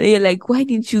 89.5 and you're like, why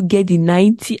didn't you get the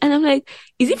 90? And I'm like,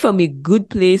 is it from a good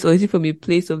place or is it from a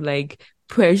place of like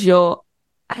pressure?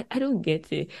 I don't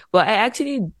get it. But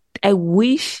I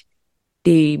wish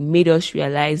they made us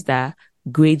realize that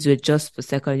grades were just for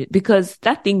secondary, because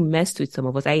that thing messed with some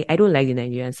of us. I don't like the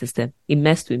Nigerian system. It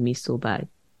messed with me so bad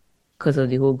because of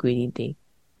the whole grading thing.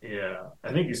 Yeah,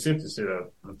 I think it's safe to say that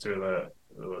Matilda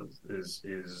was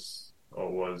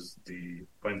the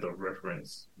point of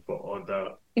reference for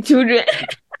other Children.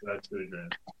 children.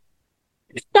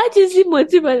 That is the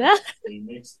motivation. It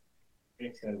makes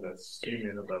sense that she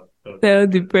may not have Felt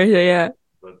the pressure, yeah.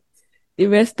 But the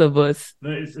rest of us.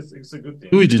 no, it's a good thing.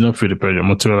 We did not feel the pressure.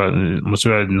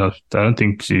 Motora did not. I don't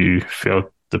think she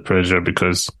felt the pressure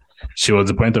because she was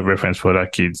the point of reference for other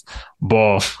kids.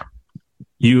 But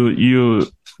you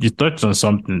touched on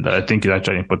something that I think is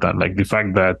actually important, like the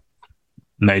fact that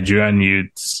Nigerian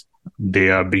youths, they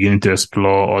are beginning to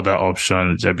explore other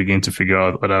options. They're beginning to figure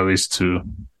out other ways to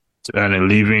earn a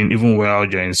living, even while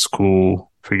they're in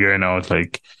school, figuring out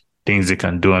like things they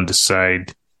can do on the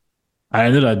side. I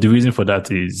know that the reason for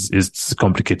that is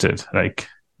complicated. Like,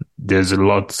 there's a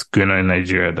lot going on in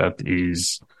Nigeria that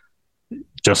is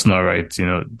just not right.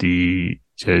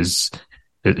 There's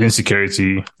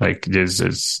insecurity. Like, there's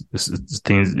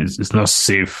things. It's not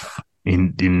safe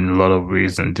in a lot of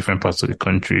ways in different parts of the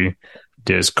country.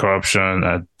 There's corruption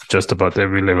at just about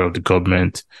every level of the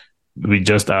government. We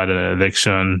just had an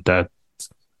election that,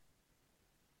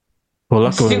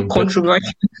 It's still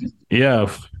controversial. Yeah,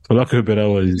 for lack of a better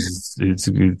word,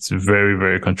 it's very,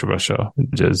 very controversial.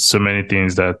 There's so many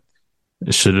things that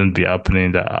shouldn't be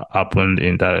happening that happened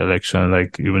in that election,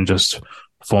 like even just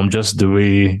from just the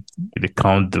way they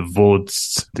count the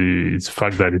votes, the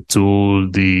fact that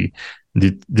the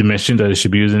machine that they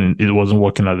should be using, it wasn't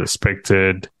working as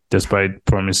expected. despite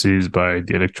promises by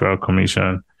the Electoral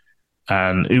Commission,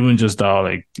 and even just how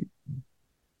like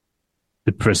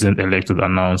the president-elect would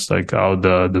announce, like how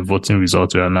the voting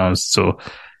results were announced. So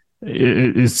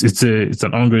it's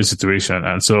an ongoing situation,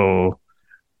 and so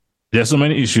there are so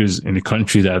many issues in the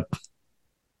country that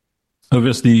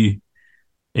obviously,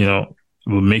 will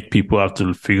make people have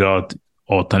to figure out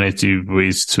alternative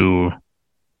ways to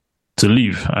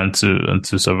live and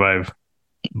to survive.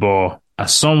 But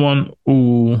as someone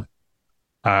who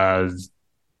has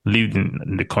lived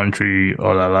in the country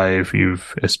all our life,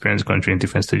 you've experienced the country in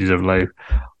different stages of life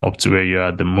up to where you're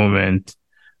at the moment.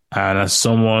 And as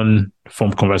someone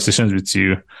from conversations with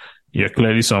you, you're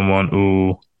clearly someone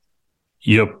who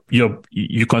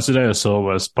you consider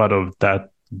yourself as part of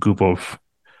that group of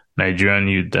Nigerian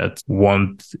youth that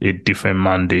want a different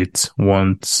mandate,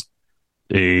 want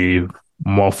a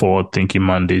more forward-thinking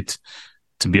mandate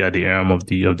to be at the helm of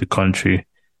the country.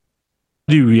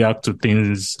 How do you react to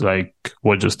things like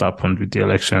what just happened with the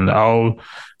election? How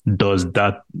does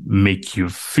that make you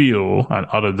feel, and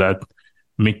how does that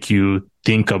make you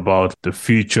think about the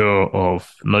future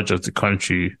of not just the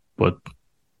country, but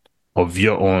of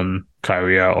your own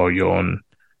career or your own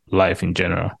life in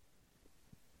general?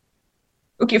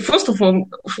 Okay, first of all,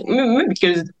 maybe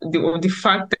because of the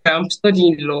fact that I'm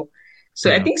studying law.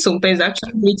 So I think sometimes it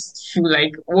actually makes you feel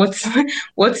like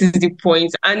what is the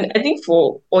point? And I think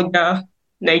for other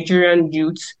Nigerian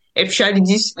youths, especially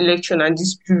this election and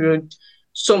this period,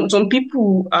 some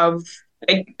people have,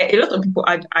 like, a lot of people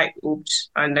had high hopes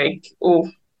and like, oh,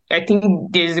 I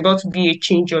think there's about to be a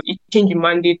change in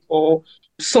mandate, or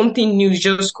something new is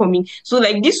just coming. So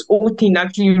like this whole thing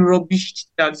actually rubbished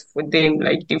that for them.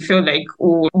 Like they felt like,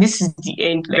 oh, this is the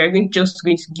end. Like I'm just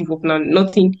going to give up now.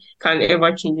 Nothing can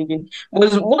ever change again.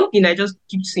 But one thing I just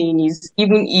keep saying is,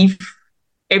 even if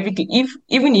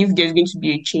there's going to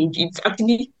be a change, it's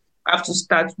actually have to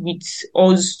start with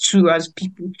us too as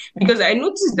people. Because I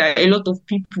noticed that a lot of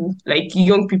people, like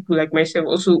young people like myself,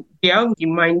 also they have the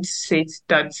mindset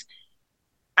that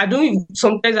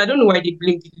sometimes I don't know why they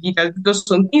blame the leaders, because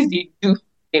some things they do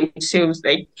themselves.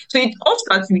 Like, so it all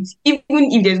starts with, even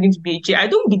if there's going to be a change, I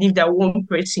don't believe that one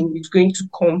person is going to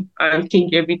come and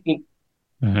change everything.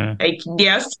 Like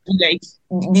there has to be like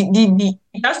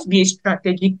it has to be a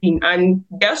strategic thing, and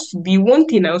there has to be one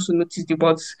thing I also noticed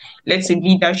about, let's say,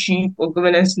 leadership or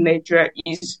governance in Nigeria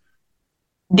is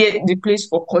the place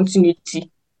for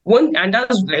continuity. And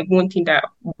that's like one thing that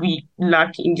we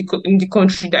lack in the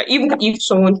country, that even if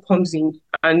someone comes in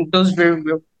and does very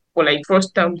well for like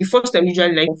the first time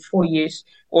usually like 4 years,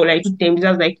 or like 2 terms,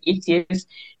 that's like 8 years.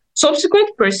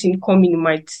 Subsequent person coming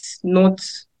might not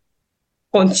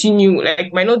continue,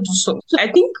 like might not do so. So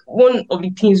I think one of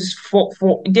the things for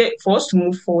us to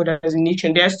move forward as a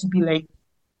nation, there has to be like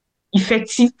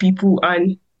effective people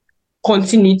and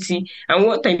continuity. And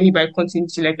what I mean by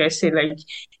continuity, like I said, like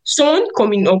someone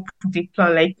coming up with a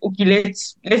plan, like, okay,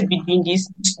 let's be doing this.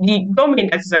 The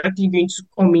government that is actually going to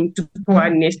come into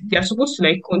awareness, they are supposed to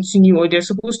like continue, or they're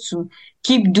supposed to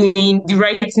keep doing the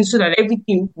right thing so that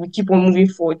everything will keep on moving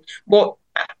forward. But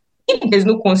if there's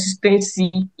no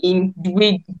consistency in the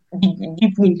way the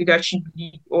people in leadership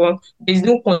lead, or there's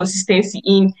no consistency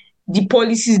in the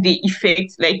policies they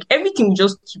effect, like everything will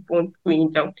just keep on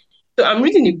going down. So I'm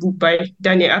reading a book by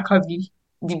Daniel Akavi.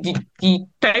 The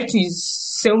title is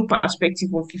 7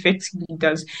 Perspectives of Effective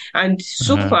Leaders. And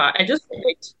so far, I just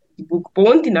read the book. But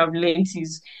one thing I've learned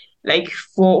is, like,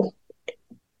 for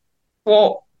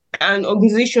an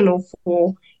organization or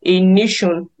for a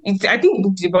nation, I think the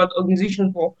book is about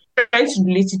organization, for trying to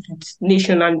relate it with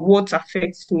nation and what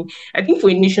affects me. I think for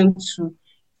a nation to,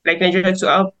 like Nigeria, to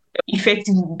have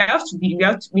effective,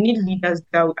 we need leaders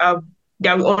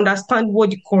that will understand what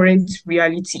the current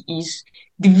reality is,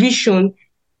 the vision,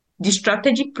 the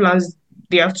strategic plans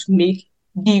they have to make,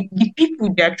 the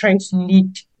people they are trying to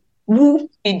lead,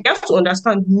 they have to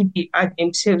understand who they are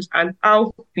themselves and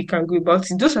how we can go about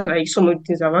it. Those are like some of the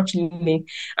things I've actually learned.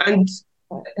 And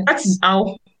that is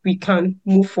how we can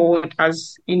move forward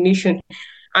as a nation.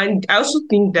 And I also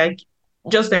think that,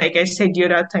 just like I said the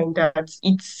other time, that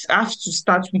it has to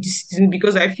start with the citizens,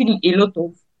 because I feel a lot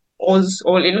of us,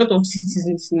 or a lot of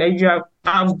citizens in Nigeria,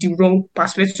 have the wrong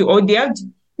perspective, or they have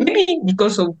maybe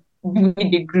because of the way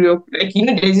they grew up. Like,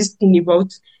 there's this thing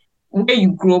about where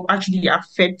you grow up actually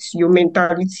affects your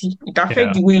mentality. It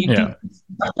affects the way you think.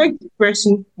 It affects the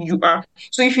person you are.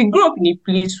 So if you grow up in a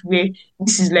place where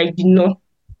this is like the norm,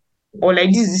 or like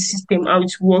this is the system, how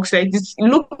it works. Like this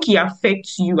low-key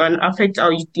affects you and affects how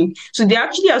you think. So there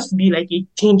actually has to be like a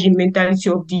change in mentality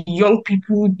of the young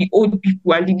people, the old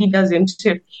people, and the leaders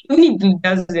themselves. Even if the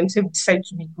leaders themselves decide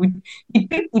to be good, the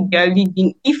people they are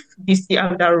leading, if they still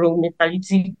have that wrong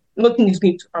mentality, nothing is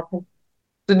going to happen.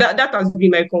 So that has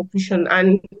been my conclusion.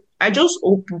 And I just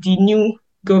hope the new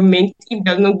government, if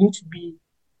there's not going to be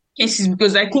cases,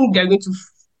 because I think they're going to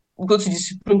go to the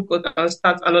Supreme Court and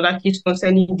start another case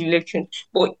concerning the election.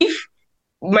 But if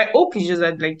my hope is just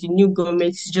that like the new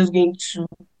government is just going to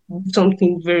do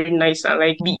something very nice and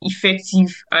like be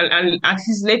effective and at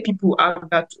least let people have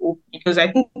that hope, because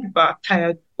I think people are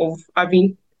tired of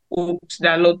having hopes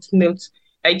that are not met.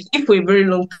 Like if for a very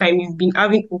long time you've been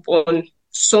having hope on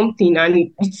something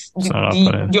and it's It's the not the,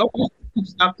 happening. the opposite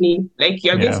keeps happening, like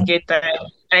you're going Yeah. to get tired.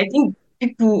 And I think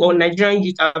people or Nigerian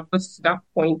youth have got to that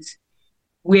point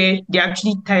where they're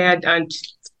actually tired and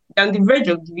they're on the verge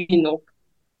of giving up.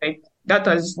 Like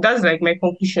that's like my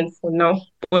conclusion for now.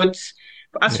 But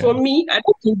as for Yeah. me, I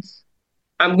don't think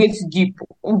I'm going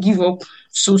to give up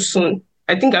so soon.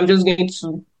 I think I'm just going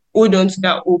to hold on to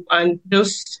that hope and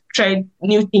just try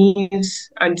new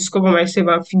things and discover myself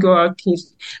and figure out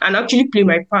things and actually play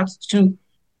my part too.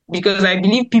 Because I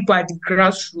believe people at the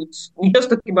grassroots, we just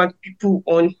talk about people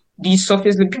on the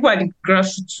surface, the people at the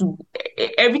grassroots too.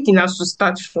 Everything has to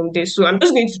start from there. So I'm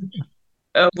just going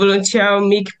to volunteer,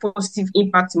 make positive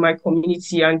impact in my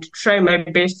community, and try my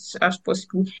best as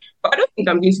possible. But I don't think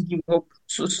I'm going to give up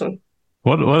so soon.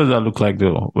 What does that look like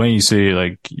though? When you say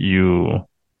like you're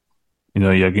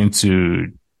going to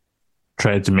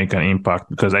try to make an impact,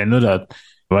 because I know that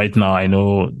right now, I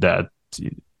know that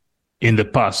in the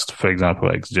past, for example,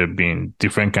 like there have been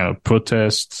different kind of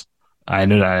protests. I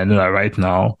know that right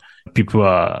now people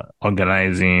are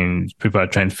organizing, people are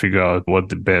trying to figure out what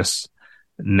the best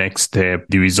next step.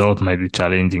 The result might be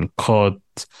challenged in court.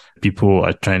 People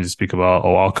are trying to speak about,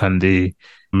 or how can they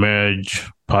merge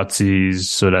parties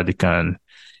so that they can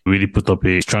really put up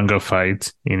a stronger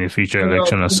fight in a future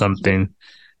election or something.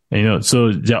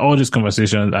 So there are all these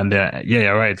conversations, and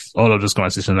you're right. All of those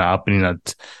conversations are happening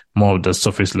at more of the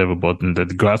surface level, but in the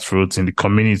grassroots, in the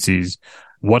communities,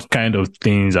 what kind of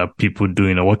things are people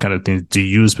doing, or what kind of things do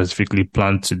you specifically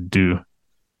plan to do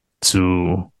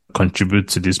to contribute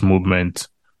to this movement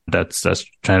that's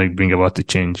trying to bring about the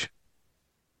change?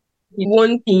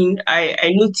 One thing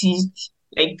I noticed,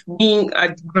 like being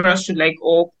at grassroots, like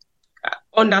or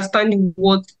understanding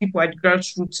what people at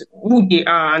grassroots, who they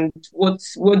are and what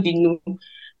they know.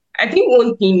 I think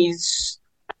one thing is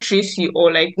Tracy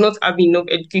or like not having enough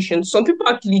education. Some people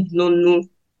actually do not know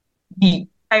the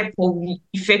type of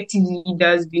effective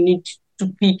leaders they need to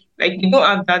pick. Like they don't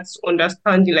have that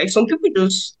understanding. Like some people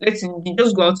just let's say they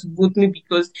just go out to vote maybe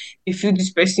because they feel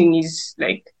this person is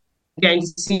like they're in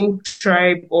the same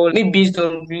tribe or maybe based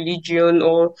on religion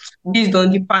or based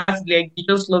on the party, like they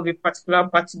just love a particular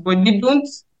party, but they don't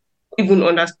even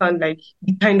understand like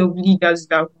the kind of leaders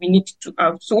that we need to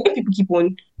have. So when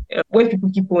people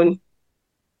keep on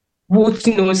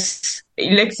voting us,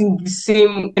 electing the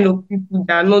same kind of people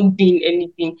that are not doing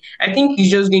anything, I think it's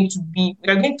just going to be,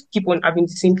 we're going to keep on having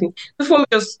the same thing. So for me,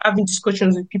 just having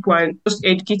discussions with people and just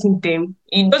educating them,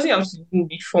 it doesn't have to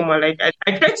be formal. Like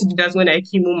I try to do that when I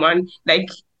came home and like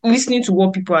listening to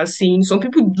what people are saying. Some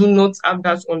people do not have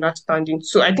that understanding.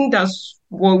 So I think that's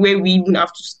where we even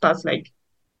have to start. Like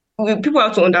people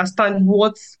have to understand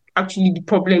what actually the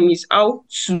problem is, how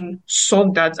to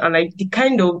solve that, and like the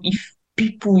kind of if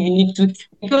people you need to.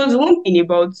 Because one thing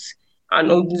about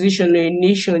an organization or a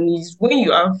nation is when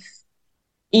you have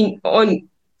in on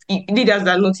leaders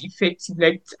that are not effective,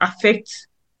 like affect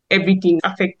everything,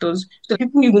 affect us. So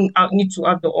people even need to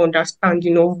have the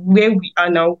understanding of where we are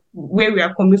now, where we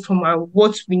are coming from, and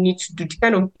what we need to do, the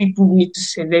kind of people we need to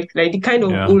select, like the kind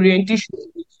of orientation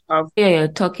we need to have. Yeah, you're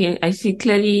talking. I see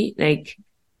clearly, like,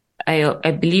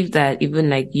 I believe that even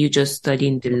like you just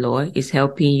studying the law is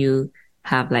helping you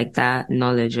have like that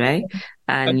knowledge, right?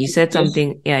 And you said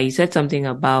something, you said something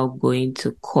about going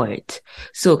to court.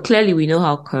 So clearly we know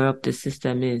how corrupt the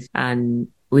system is, and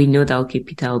we know that, okay,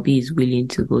 Peter Obi is willing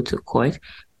to go to court.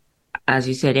 As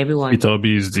you said, everyone. Peter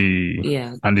Obi is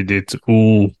the candidate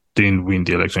who didn't win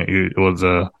the election. It was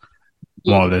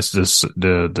more or less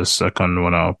the second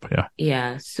one up. Yeah.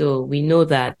 Yeah. So we know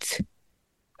that.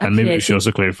 And maybe we should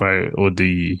also clarify who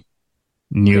the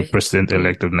new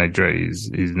president-elect of Nigeria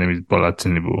is. His name is Bola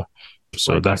Tinubu.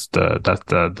 So that's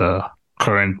the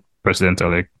current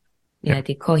president-elect. Yeah,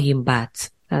 they call him Bat.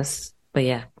 But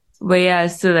yeah,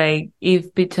 so like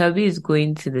if Peter Obi is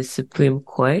going to the Supreme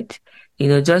Court,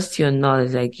 just your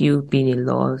knowledge, like you being in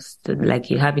laws,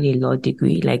 like you having a law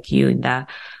degree, like you in that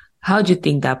how do you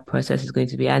think that process is going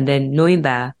to be? And then knowing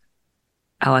that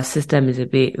our system is a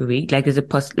bit rigged, like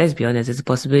let's be honest, there's a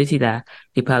possibility that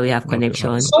they probably have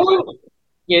connection.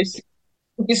 Yes.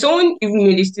 Okay, someone even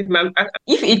made a statement.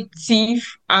 If a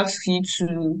thief asks you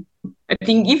to, I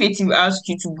think if a thief asks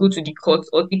you to go to the court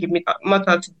or take a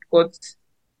matter to the court,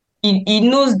 he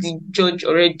knows the judge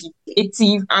already. A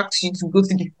thief asks you to go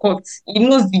to the court, he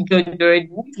knows the judge already,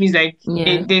 which means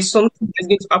like there's something that's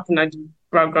going to happen at the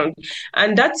background.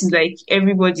 And that is like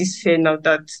everybody's fear now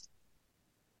that,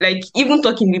 like, even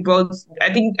talking about,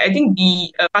 I think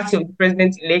the party of the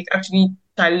president-elect actually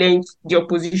challenged the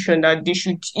opposition that they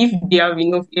should, if they have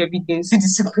enough evidence, to the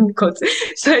Supreme Court.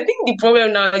 So I think the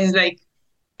problem now is like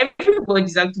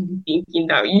everybody's actually thinking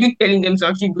that you telling them to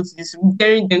actually go to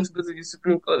telling them to go to the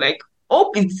Supreme Court. Like,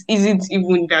 hope it isn't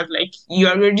even that, like, you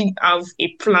already have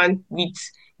a plan with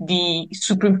the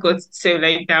Supreme Court itself,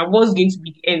 like that was going to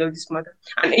be the end of this matter.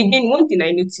 And again, one thing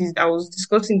I noticed, I was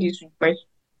discussing this with my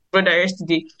brother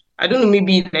yesterday. I don't know,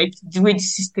 maybe like the way the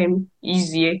system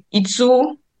is here, it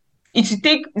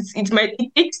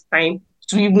takes time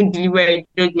to even deliver a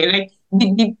judgment. Like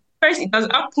the person, it has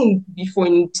happened before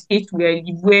in the state where I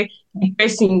live, where the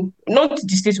person, not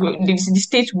the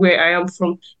state where I am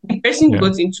from, the person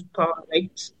got into power like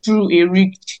through a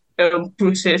rigged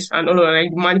process and all of that,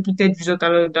 like manipulated result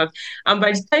and all of that. And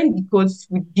by the time the courts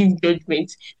would give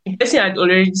judgment, the person had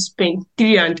already spent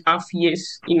 3.5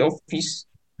 years in office.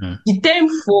 The term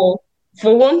for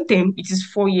one term, it is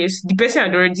 4 years. The person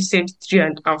had already served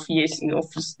 3.5 years in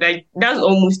office. Like, that's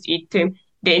almost a term.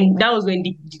 Then that was when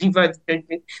they delivered the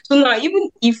judgment. So now, even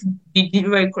if they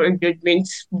deliver a correct judgment,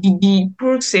 the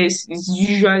process is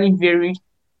usually very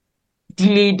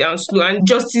delayed and slow. And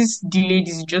justice delayed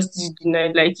is justice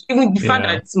denied. Like, even the fact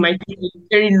that it might be a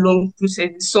very long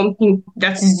process is something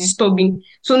that is disturbing.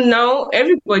 So now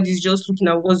everybody's just looking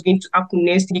at what's going to happen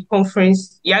next. The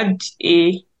conference, he had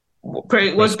a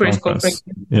press conference.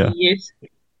 Yes,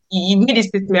 he made a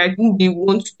statement. I think they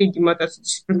want to take the matter to the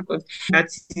Supreme Court. That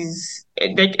is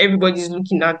like everybody's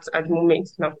looking at the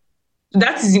moment now. So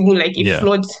that is even like a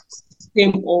flawed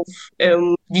system of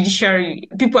judiciary.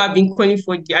 People have been calling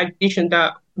for the agitation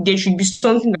that there should be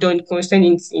something done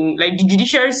concerning in, like, the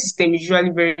judiciary system is usually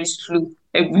very slow,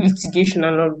 like litigation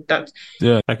and all of that.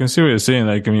 Yeah, I can see what you're saying.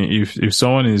 Like, I mean, if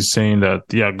someone is saying that,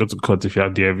 go to court if you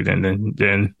have the evidence,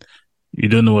 then you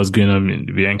don't know what's going on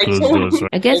behind closed doors. Right?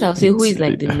 I guess I'll say who is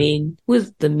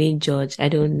the main judge? I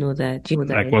don't know that. Do you know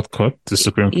that? Like what court? The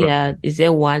Supreme Court? Yeah. Is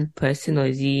there one person or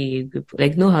is he a group?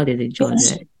 Like, know how there's a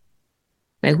judge, right?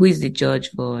 Like, who is the judge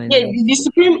for? The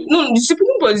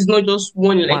Supreme Court is not just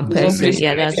one person.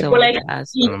 Yeah, that's what I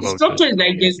asked. The structure is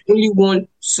like there's only one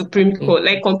Supreme Court,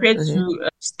 like compared to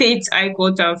state high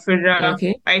court and federal high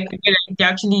court. Like, they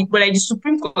actually, but like the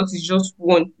Supreme Court is just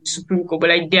one Supreme Court,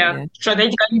 but like they are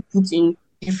strategically put in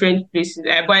different places.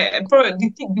 But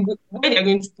probably the way they're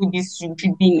going to put this should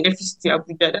be in FCT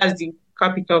Abuja. That's the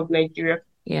capital of Nigeria.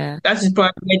 Yeah. That is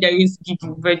probably where they used to give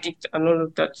the verdict and all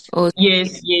of that. Oh,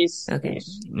 yes. Okay.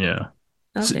 Yes. Yeah.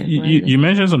 Okay, so you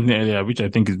mentioned something earlier, which I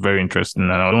think is very interesting,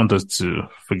 and I don't want us to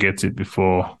forget it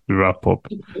before we wrap up.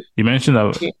 You mentioned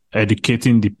that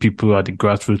educating the people at the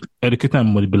grassroots, educating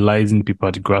and mobilizing people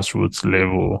at the grassroots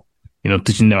level,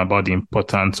 teaching them about the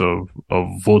importance of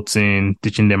voting,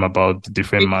 teaching them about the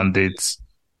different mandates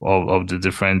of the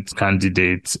different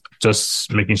candidates,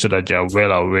 just making sure that they are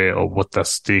well aware of what's at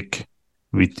stake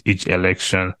with each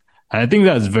election. And I think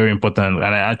that's very important.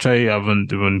 And I actually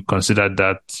haven't even considered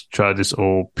that throughout this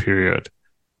whole period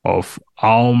of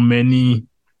how many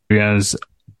Nigerians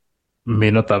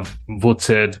may not have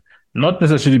voted, not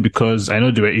necessarily because I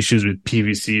know there were issues with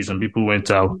PVC. Some people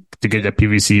went out to get their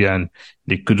PVC and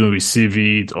they couldn't receive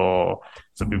it, or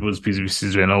some people's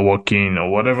PVCs were not working,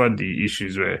 or whatever the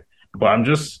issues were. But I'm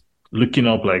just looking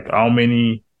up like how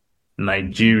many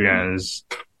Nigerians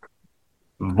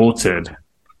voted,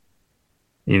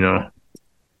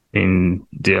 in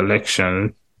the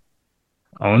election.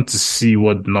 I want to see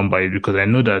what the number is, because I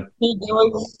know that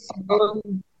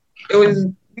there was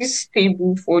this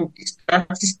table for the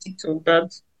statistics of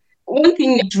that. One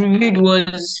thing it revealed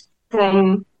was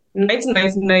from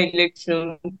 1999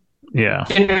 election,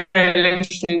 general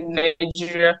election in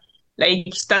Nigeria,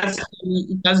 like statistically,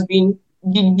 it has been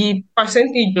the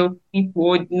percentage of people,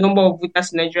 or the number of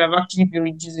voters in Nigeria have actually been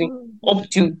reducing up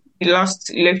to the last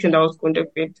election that was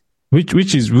conducted.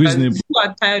 Which is reasonable. People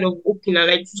are tired of opening,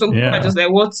 like some people are just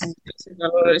like, what is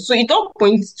this? So it all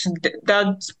points to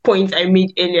that point I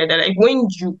made earlier, that like when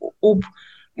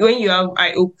you have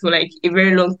eye open for like a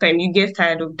very long time, you get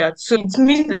tired of that. So it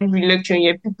means that every election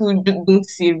year, people don't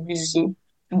see a reason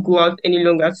to go out any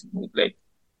longer to vote. Like,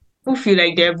 people feel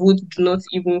like their vote do not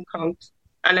even count.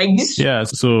 And like this, Yeah,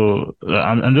 so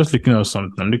I'm just looking at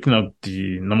something. I'm looking at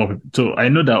the number of people. So I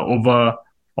know that over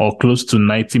or close to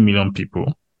 90 million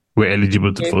people were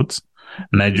eligible to yes, vote.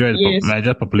 yes,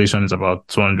 Nigeria population is about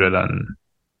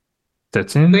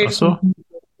 213 or very so.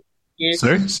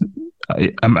 Sorry, yes,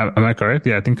 am I correct?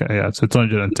 Yeah, I think so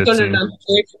 213.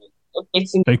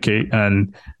 213. Okay,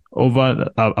 and over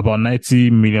about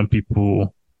 90 million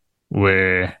people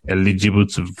were eligible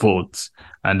to vote.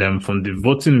 And then from the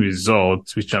voting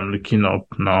results, which I'm looking up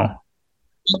now,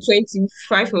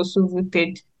 25 or so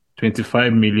voted.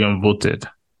 25 million voted,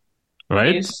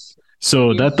 right? Yes,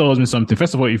 So that yes. tells me something.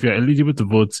 First of all, if you're eligible to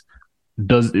vote,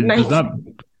 does it, does 90. that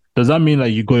does that mean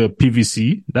like you got your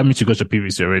PVC? That means you got your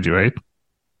PVC already, right?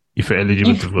 If you're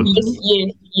eligible If to vote.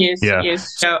 yes, Yeah,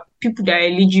 yes. People that are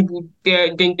eligible,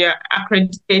 they're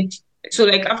accredited. So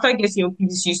like after getting your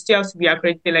PVC, you still have to be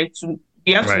accredited. Like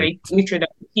they have to right. like make sure that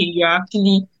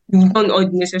okay, you've done all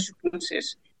the necessary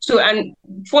process. So and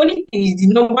funny thing is the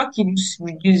number keeps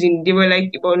reducing. They were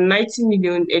like about 90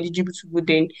 million eligible to vote.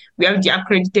 Then we have the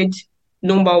accredited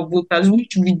number of voters,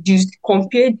 which reduced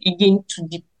compared again to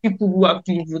the people who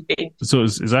actually voted. So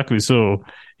exactly. So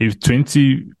if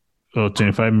 20 or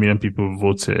 25 million people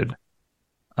voted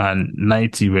and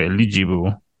 90 were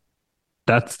eligible,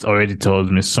 that already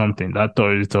tells me something. That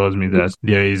already tells me that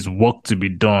there is work to be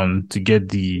done to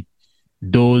get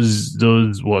those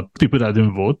what people that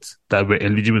didn't vote that were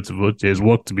eligible to vote. There's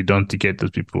work to be done to get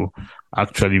those people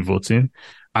actually voting.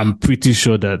 I'm pretty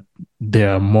sure that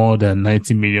there are more than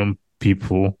 90 million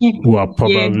people who are Yeah,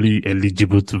 probably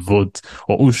eligible to vote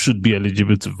or who should be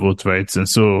eligible to vote, right? And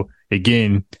so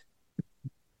again,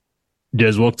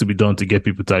 there's work to be done to get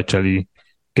people to actually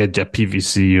get their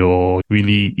PVC or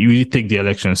really take the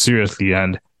election seriously.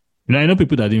 And I know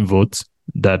people that didn't vote.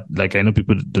 That like I know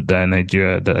people that are in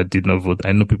Nigeria that did not vote.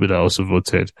 I know people that also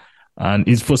voted, and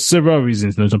it's for several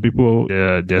reasons. Some people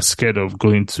they're scared of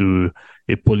going to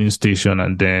a polling station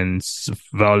and then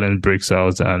violence breaks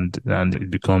out and it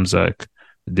becomes like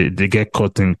they get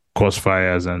caught in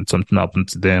crossfires and something happened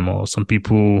to them, or some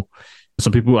people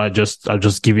are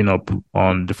just giving up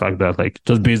on the fact that like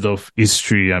just based off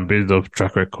history and based off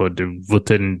track record, they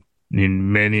voted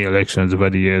in many elections over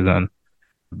the years and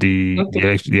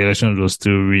okay. the elections was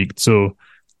still rigged. So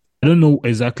I don't know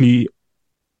exactly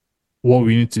what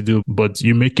we need to do, but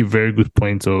you make a very good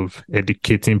point of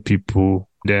educating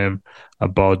them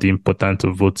about the importance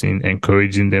of voting,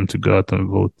 encouraging them to go out and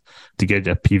vote to get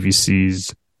their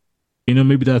PVCs.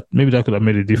 Maybe that could have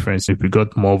made a difference if we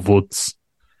got more votes.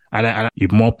 And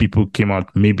if more people came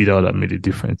out, maybe that would have made a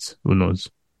difference. Who knows?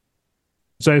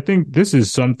 So I think this is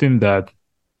something that,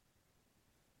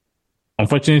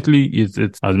 unfortunately, it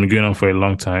has been going on for a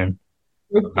long time.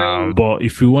 Okay. But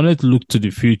if we wanted to look to the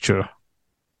future,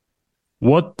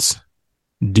 what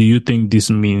do you think this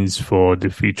means for the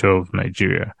future of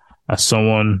Nigeria? As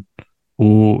someone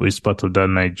who is part of that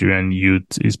Nigerian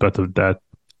youth, is part of that,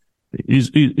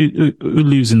 who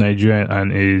lives in Nigeria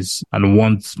and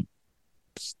want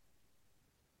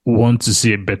to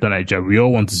see a better Nigeria. We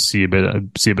all want to see a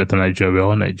better Nigeria. We're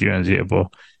all Nigerians here, but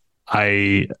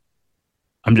I'm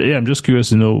just curious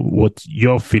to know what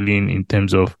you're feeling in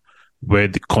terms of where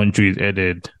the country is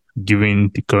headed,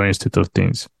 given the current state of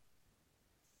things.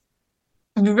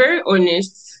 To be very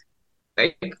honest,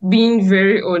 like being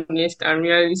very honest and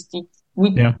realistic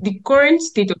with Yeah. the current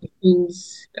state of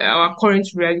things, our current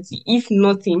reality, if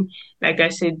nothing, like I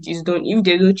said, is done, if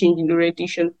there's no change in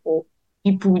orientation for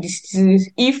people, the citizens,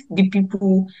 if the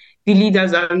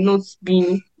leaders are not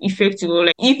being effective, or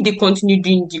like if they continue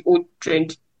doing the old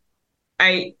trend,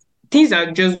 I things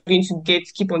are just going to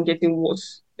keep on getting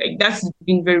worse. Like that's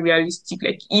being very realistic.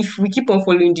 Like if we keep on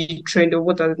following the trend of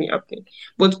what has been happening,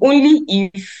 but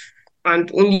only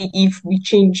if we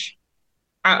change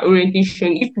our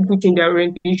orientation, if people change their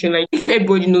orientation, like if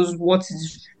everybody knows what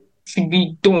is should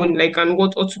be done, like and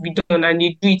what ought to be done, and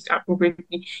they do it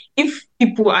appropriately. If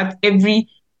people at every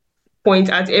point,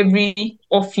 at every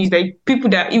office, like people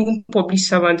that even public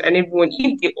servants and everyone,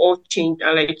 if they all change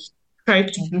and like try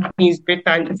to do things better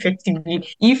and effectively,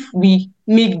 if we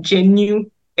make genuine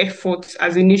efforts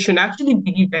as a nation, I actually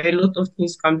believe that a lot of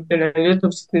things can be done and a lot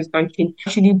of things can change.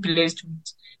 Actually blessed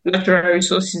with natural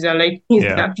resources and like things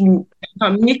that Yeah. actually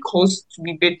can make us to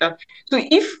be better. So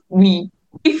if leaders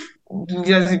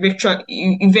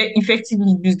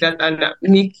effectively use that and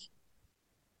make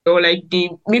or like they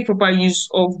make proper use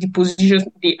of the positions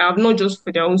they have, not just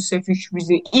for their own selfish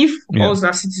reason. If Yeah. us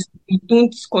as citizens we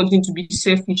don't continue to be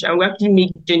selfish and we actually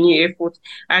make genuine effort,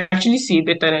 I actually see a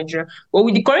better Nigeria. But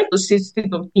with the current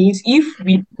state of things, if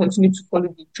we continue to follow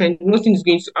the trend, nothing is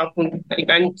going to happen. Like,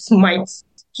 and it might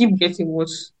keep getting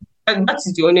worse. And that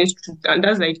is the honest truth, and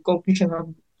that's like the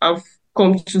conclusion I've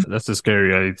come to. That's a scary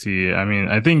reality. I mean,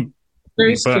 I think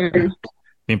Very the scary.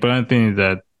 important thing is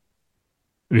that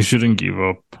we shouldn't give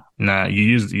up. Now, you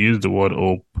used the word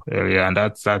hope earlier, and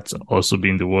that's also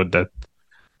been the word that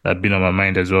been on my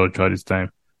mind as well throughout this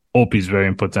time. Hope is very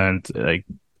important. Like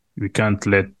we can't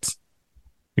let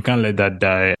that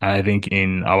die. I think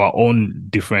in our own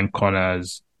different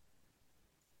corners,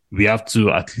 we have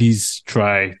to at least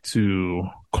try to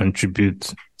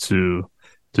contribute to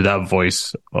that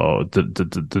voice, or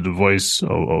the voice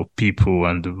of people,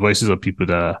 and the voices of people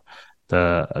that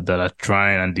are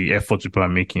trying, and the efforts people are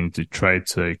making to try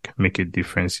to like make a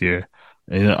difference here.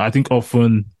 I think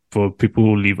often for people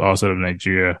who live outside of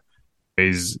Nigeria,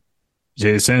 there's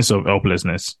a sense of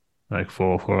helplessness. Like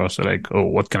for us, like, oh,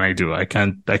 what can I do? I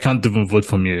can't even vote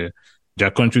from here. There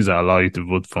are countries that allow you to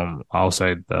vote from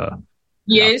outside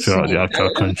Yes, the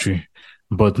actual country,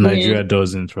 but yeah. Nigeria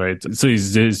doesn't, right? So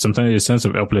there's sometimes a sense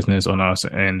of helplessness on us,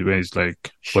 and where it's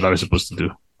like, what are we supposed to do?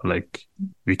 Like,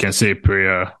 we can say a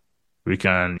prayer, we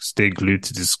can stay glued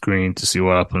to the screen to see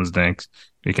what happens next.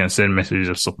 We can send messages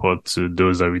of support to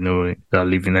those that we know that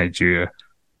live in Nigeria.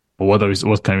 But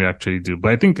what can we actually do?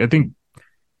 But I think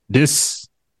this,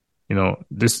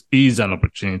 this is an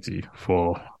opportunity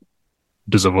for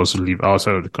those of us who live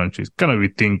outside of the country, kind of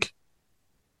rethink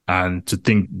and to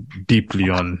think deeply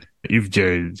on if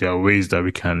there are ways that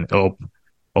we can help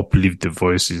uplift the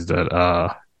voices that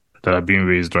are being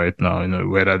raised right now.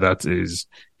 Whether that is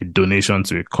a donation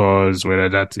to a cause, whether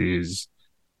that is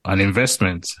an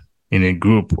investment in a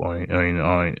group, or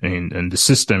in the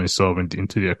system itself,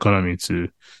 into the economy, to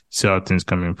see how things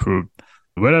can improve.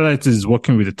 Whether that is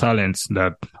working with the talents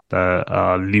that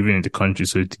are living in the country,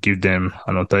 so to give them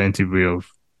an alternative way of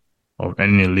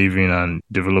earning a living and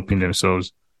developing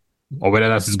themselves, or whether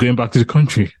that is going back to the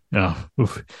country. Yeah,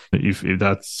 if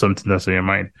that's something that's on your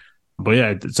mind. But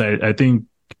yeah, so I think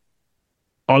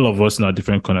all of us in our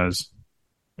different corners,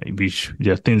 which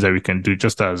there are things that we can do,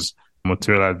 just as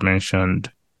Motorola had mentioned,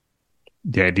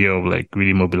 the idea of like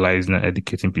really mobilizing and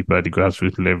educating people at the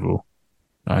grassroots level.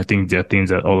 I think there are things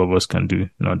that all of us can do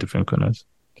in our different corners.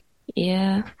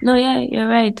 Yeah. No, yeah, you're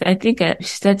right. I think you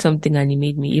said something and it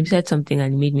made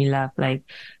me laugh. Like,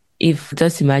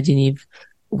 just imagine if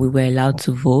we were allowed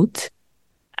to vote,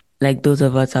 like those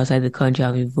of us outside the country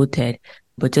have been voted,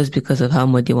 but just because of how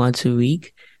much they want to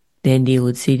rig, then they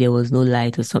would say there was no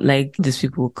light or something. Like, these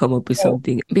people would come up with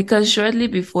something. Because shortly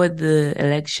before the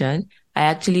election, I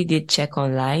actually did check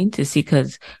online to see,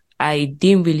 because I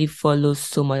didn't really follow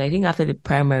so much. I think after the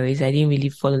primaries, I didn't really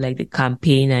follow like the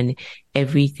campaign and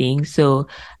everything. So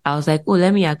I was like, oh,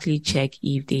 let me actually check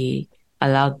if they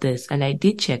allowed this. And I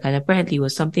did check, and apparently it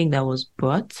was something that was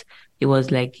brought. It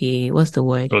was like what's the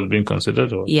word? It was being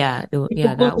considered, or? Yeah,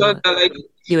 that one.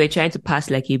 They were trying to pass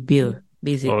like a bill,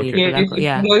 basically. Okay.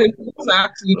 Yeah,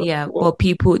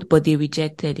 but they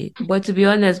rejected it. But to be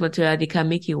honest, Material, they can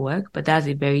make it work, but that's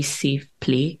a very safe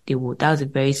play. That was a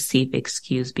very safe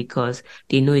excuse, because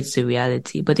they know it's the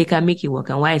reality, but they can make it work.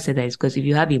 And why I said that is because if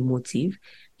you have a motive,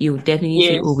 you would definitely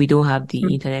say, oh, we don't have the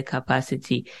internet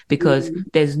capacity, because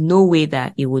there's no way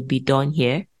that it would be done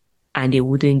here and they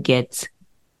wouldn't get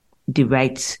the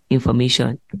right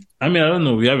information. I mean, I don't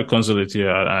know. We have a consulate here,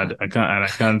 and I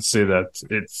can't say that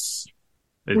it's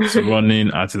running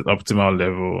at its optimal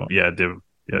level. Yeah,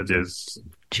 there's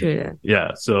true.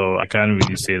 Yeah, so I can't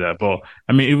really say that. But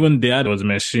I mean, even there was a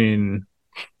machine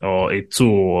or a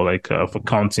tool like for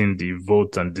counting the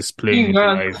vote and displaying it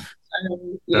live.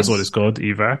 That's what it's called,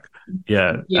 EVAC.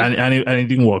 Yeah, and it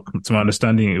didn't work. To my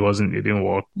understanding, it didn't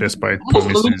work despite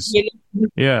promises.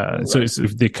 Yeah, so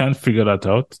if they can't figure that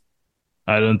out,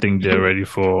 I don't think they're ready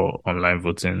for online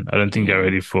voting. I don't think they're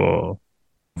ready for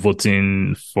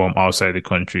voting from outside the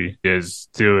country. There's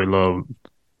still a lot of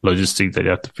logistics that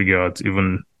you have to figure out,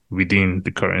 even within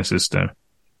the current system.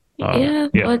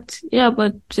 But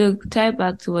to tie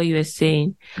back to what you were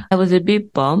saying, I was a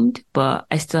bit bummed, but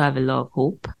I still have a lot of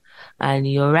hope.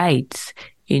 And you're right,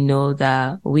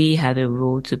 that we have a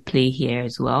role to play here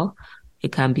as well.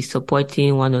 It can be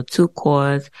supporting one or two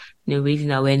causes,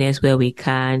 raising awareness where we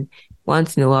can.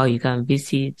 Once in a while, you can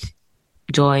visit,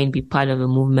 join, be part of a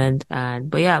movement.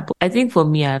 But I think for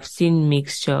me, I've seen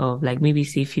mixture of like maybe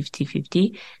say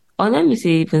 50-50, or let me say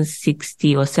even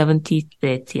 60 or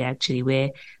 70-30 actually,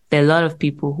 where there are a lot of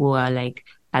people who are like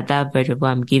at that verge of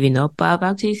I'm giving up. But I've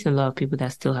actually seen a lot of people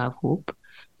that still have hope,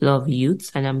 a lot of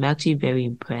youths, and I'm actually very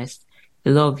impressed. A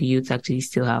lot of youths actually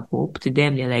still have hope. To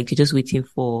them, they're just waiting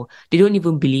they don't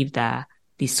even believe that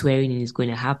the swearing is going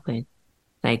to happen.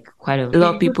 Like a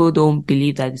lot of people don't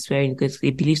believe that the swearing because they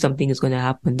believe something is going to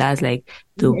happen. That's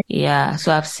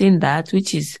so I've seen that,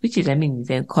 which is, I mean,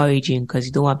 it's encouraging because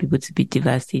you don't want people to be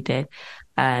devastated.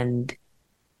 And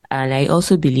I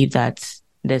also believe that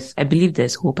there's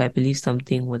hope. I believe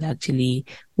something would actually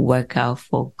work out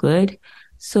for good.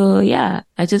 So yeah,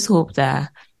 I just hope that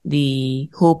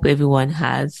the hope everyone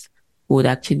has would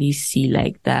actually see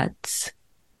like that.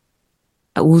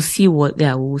 We'll see what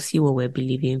we're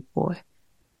believing for.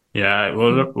 Yeah,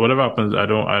 well, whatever happens, I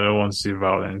don't want to see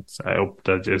violence. I hope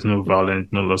that there's no violence,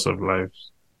 no loss of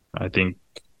lives. I think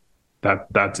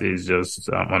that is just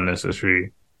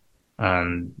unnecessary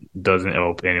and doesn't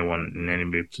help anyone in any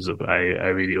way. So I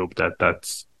really hope that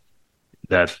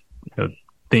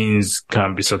things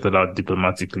can be sorted out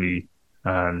diplomatically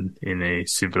and in a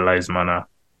civilized manner.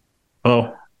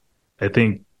 Well, I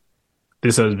think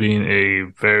this has been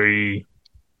a very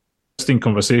interesting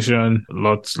conversation.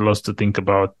 Lots to think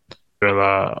about.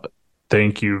 Bella,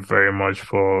 thank you very much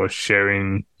for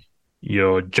sharing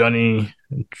your journey,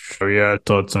 career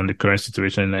thoughts on the current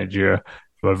situation in Nigeria.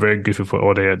 We're very grateful for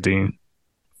all that you're doing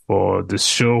for this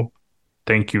show.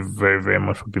 Thank you very, very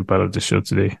much for being part of the show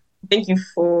today. Thank you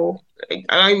for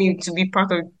allowing me to be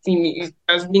part of the team. It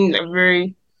has been a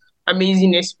very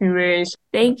amazing experience.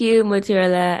 Thank you,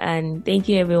 Motorola, and thank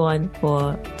you everyone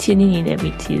for tuning in every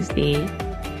Tuesday.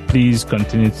 Please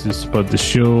continue to support the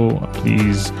show.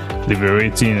 Please leave a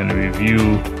rating and a review.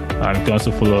 And you can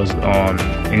also follow us on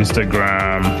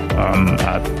Instagram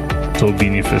at Toby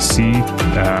Nifesi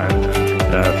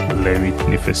and Larry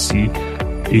Nifesi.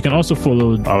 You can also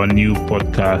follow our new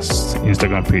podcast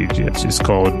Instagram page. It's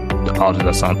called Out of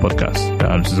the Sound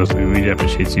Podcast. So we really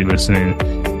appreciate you listening.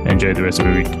 Enjoy the rest of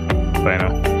the week. Bye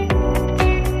now.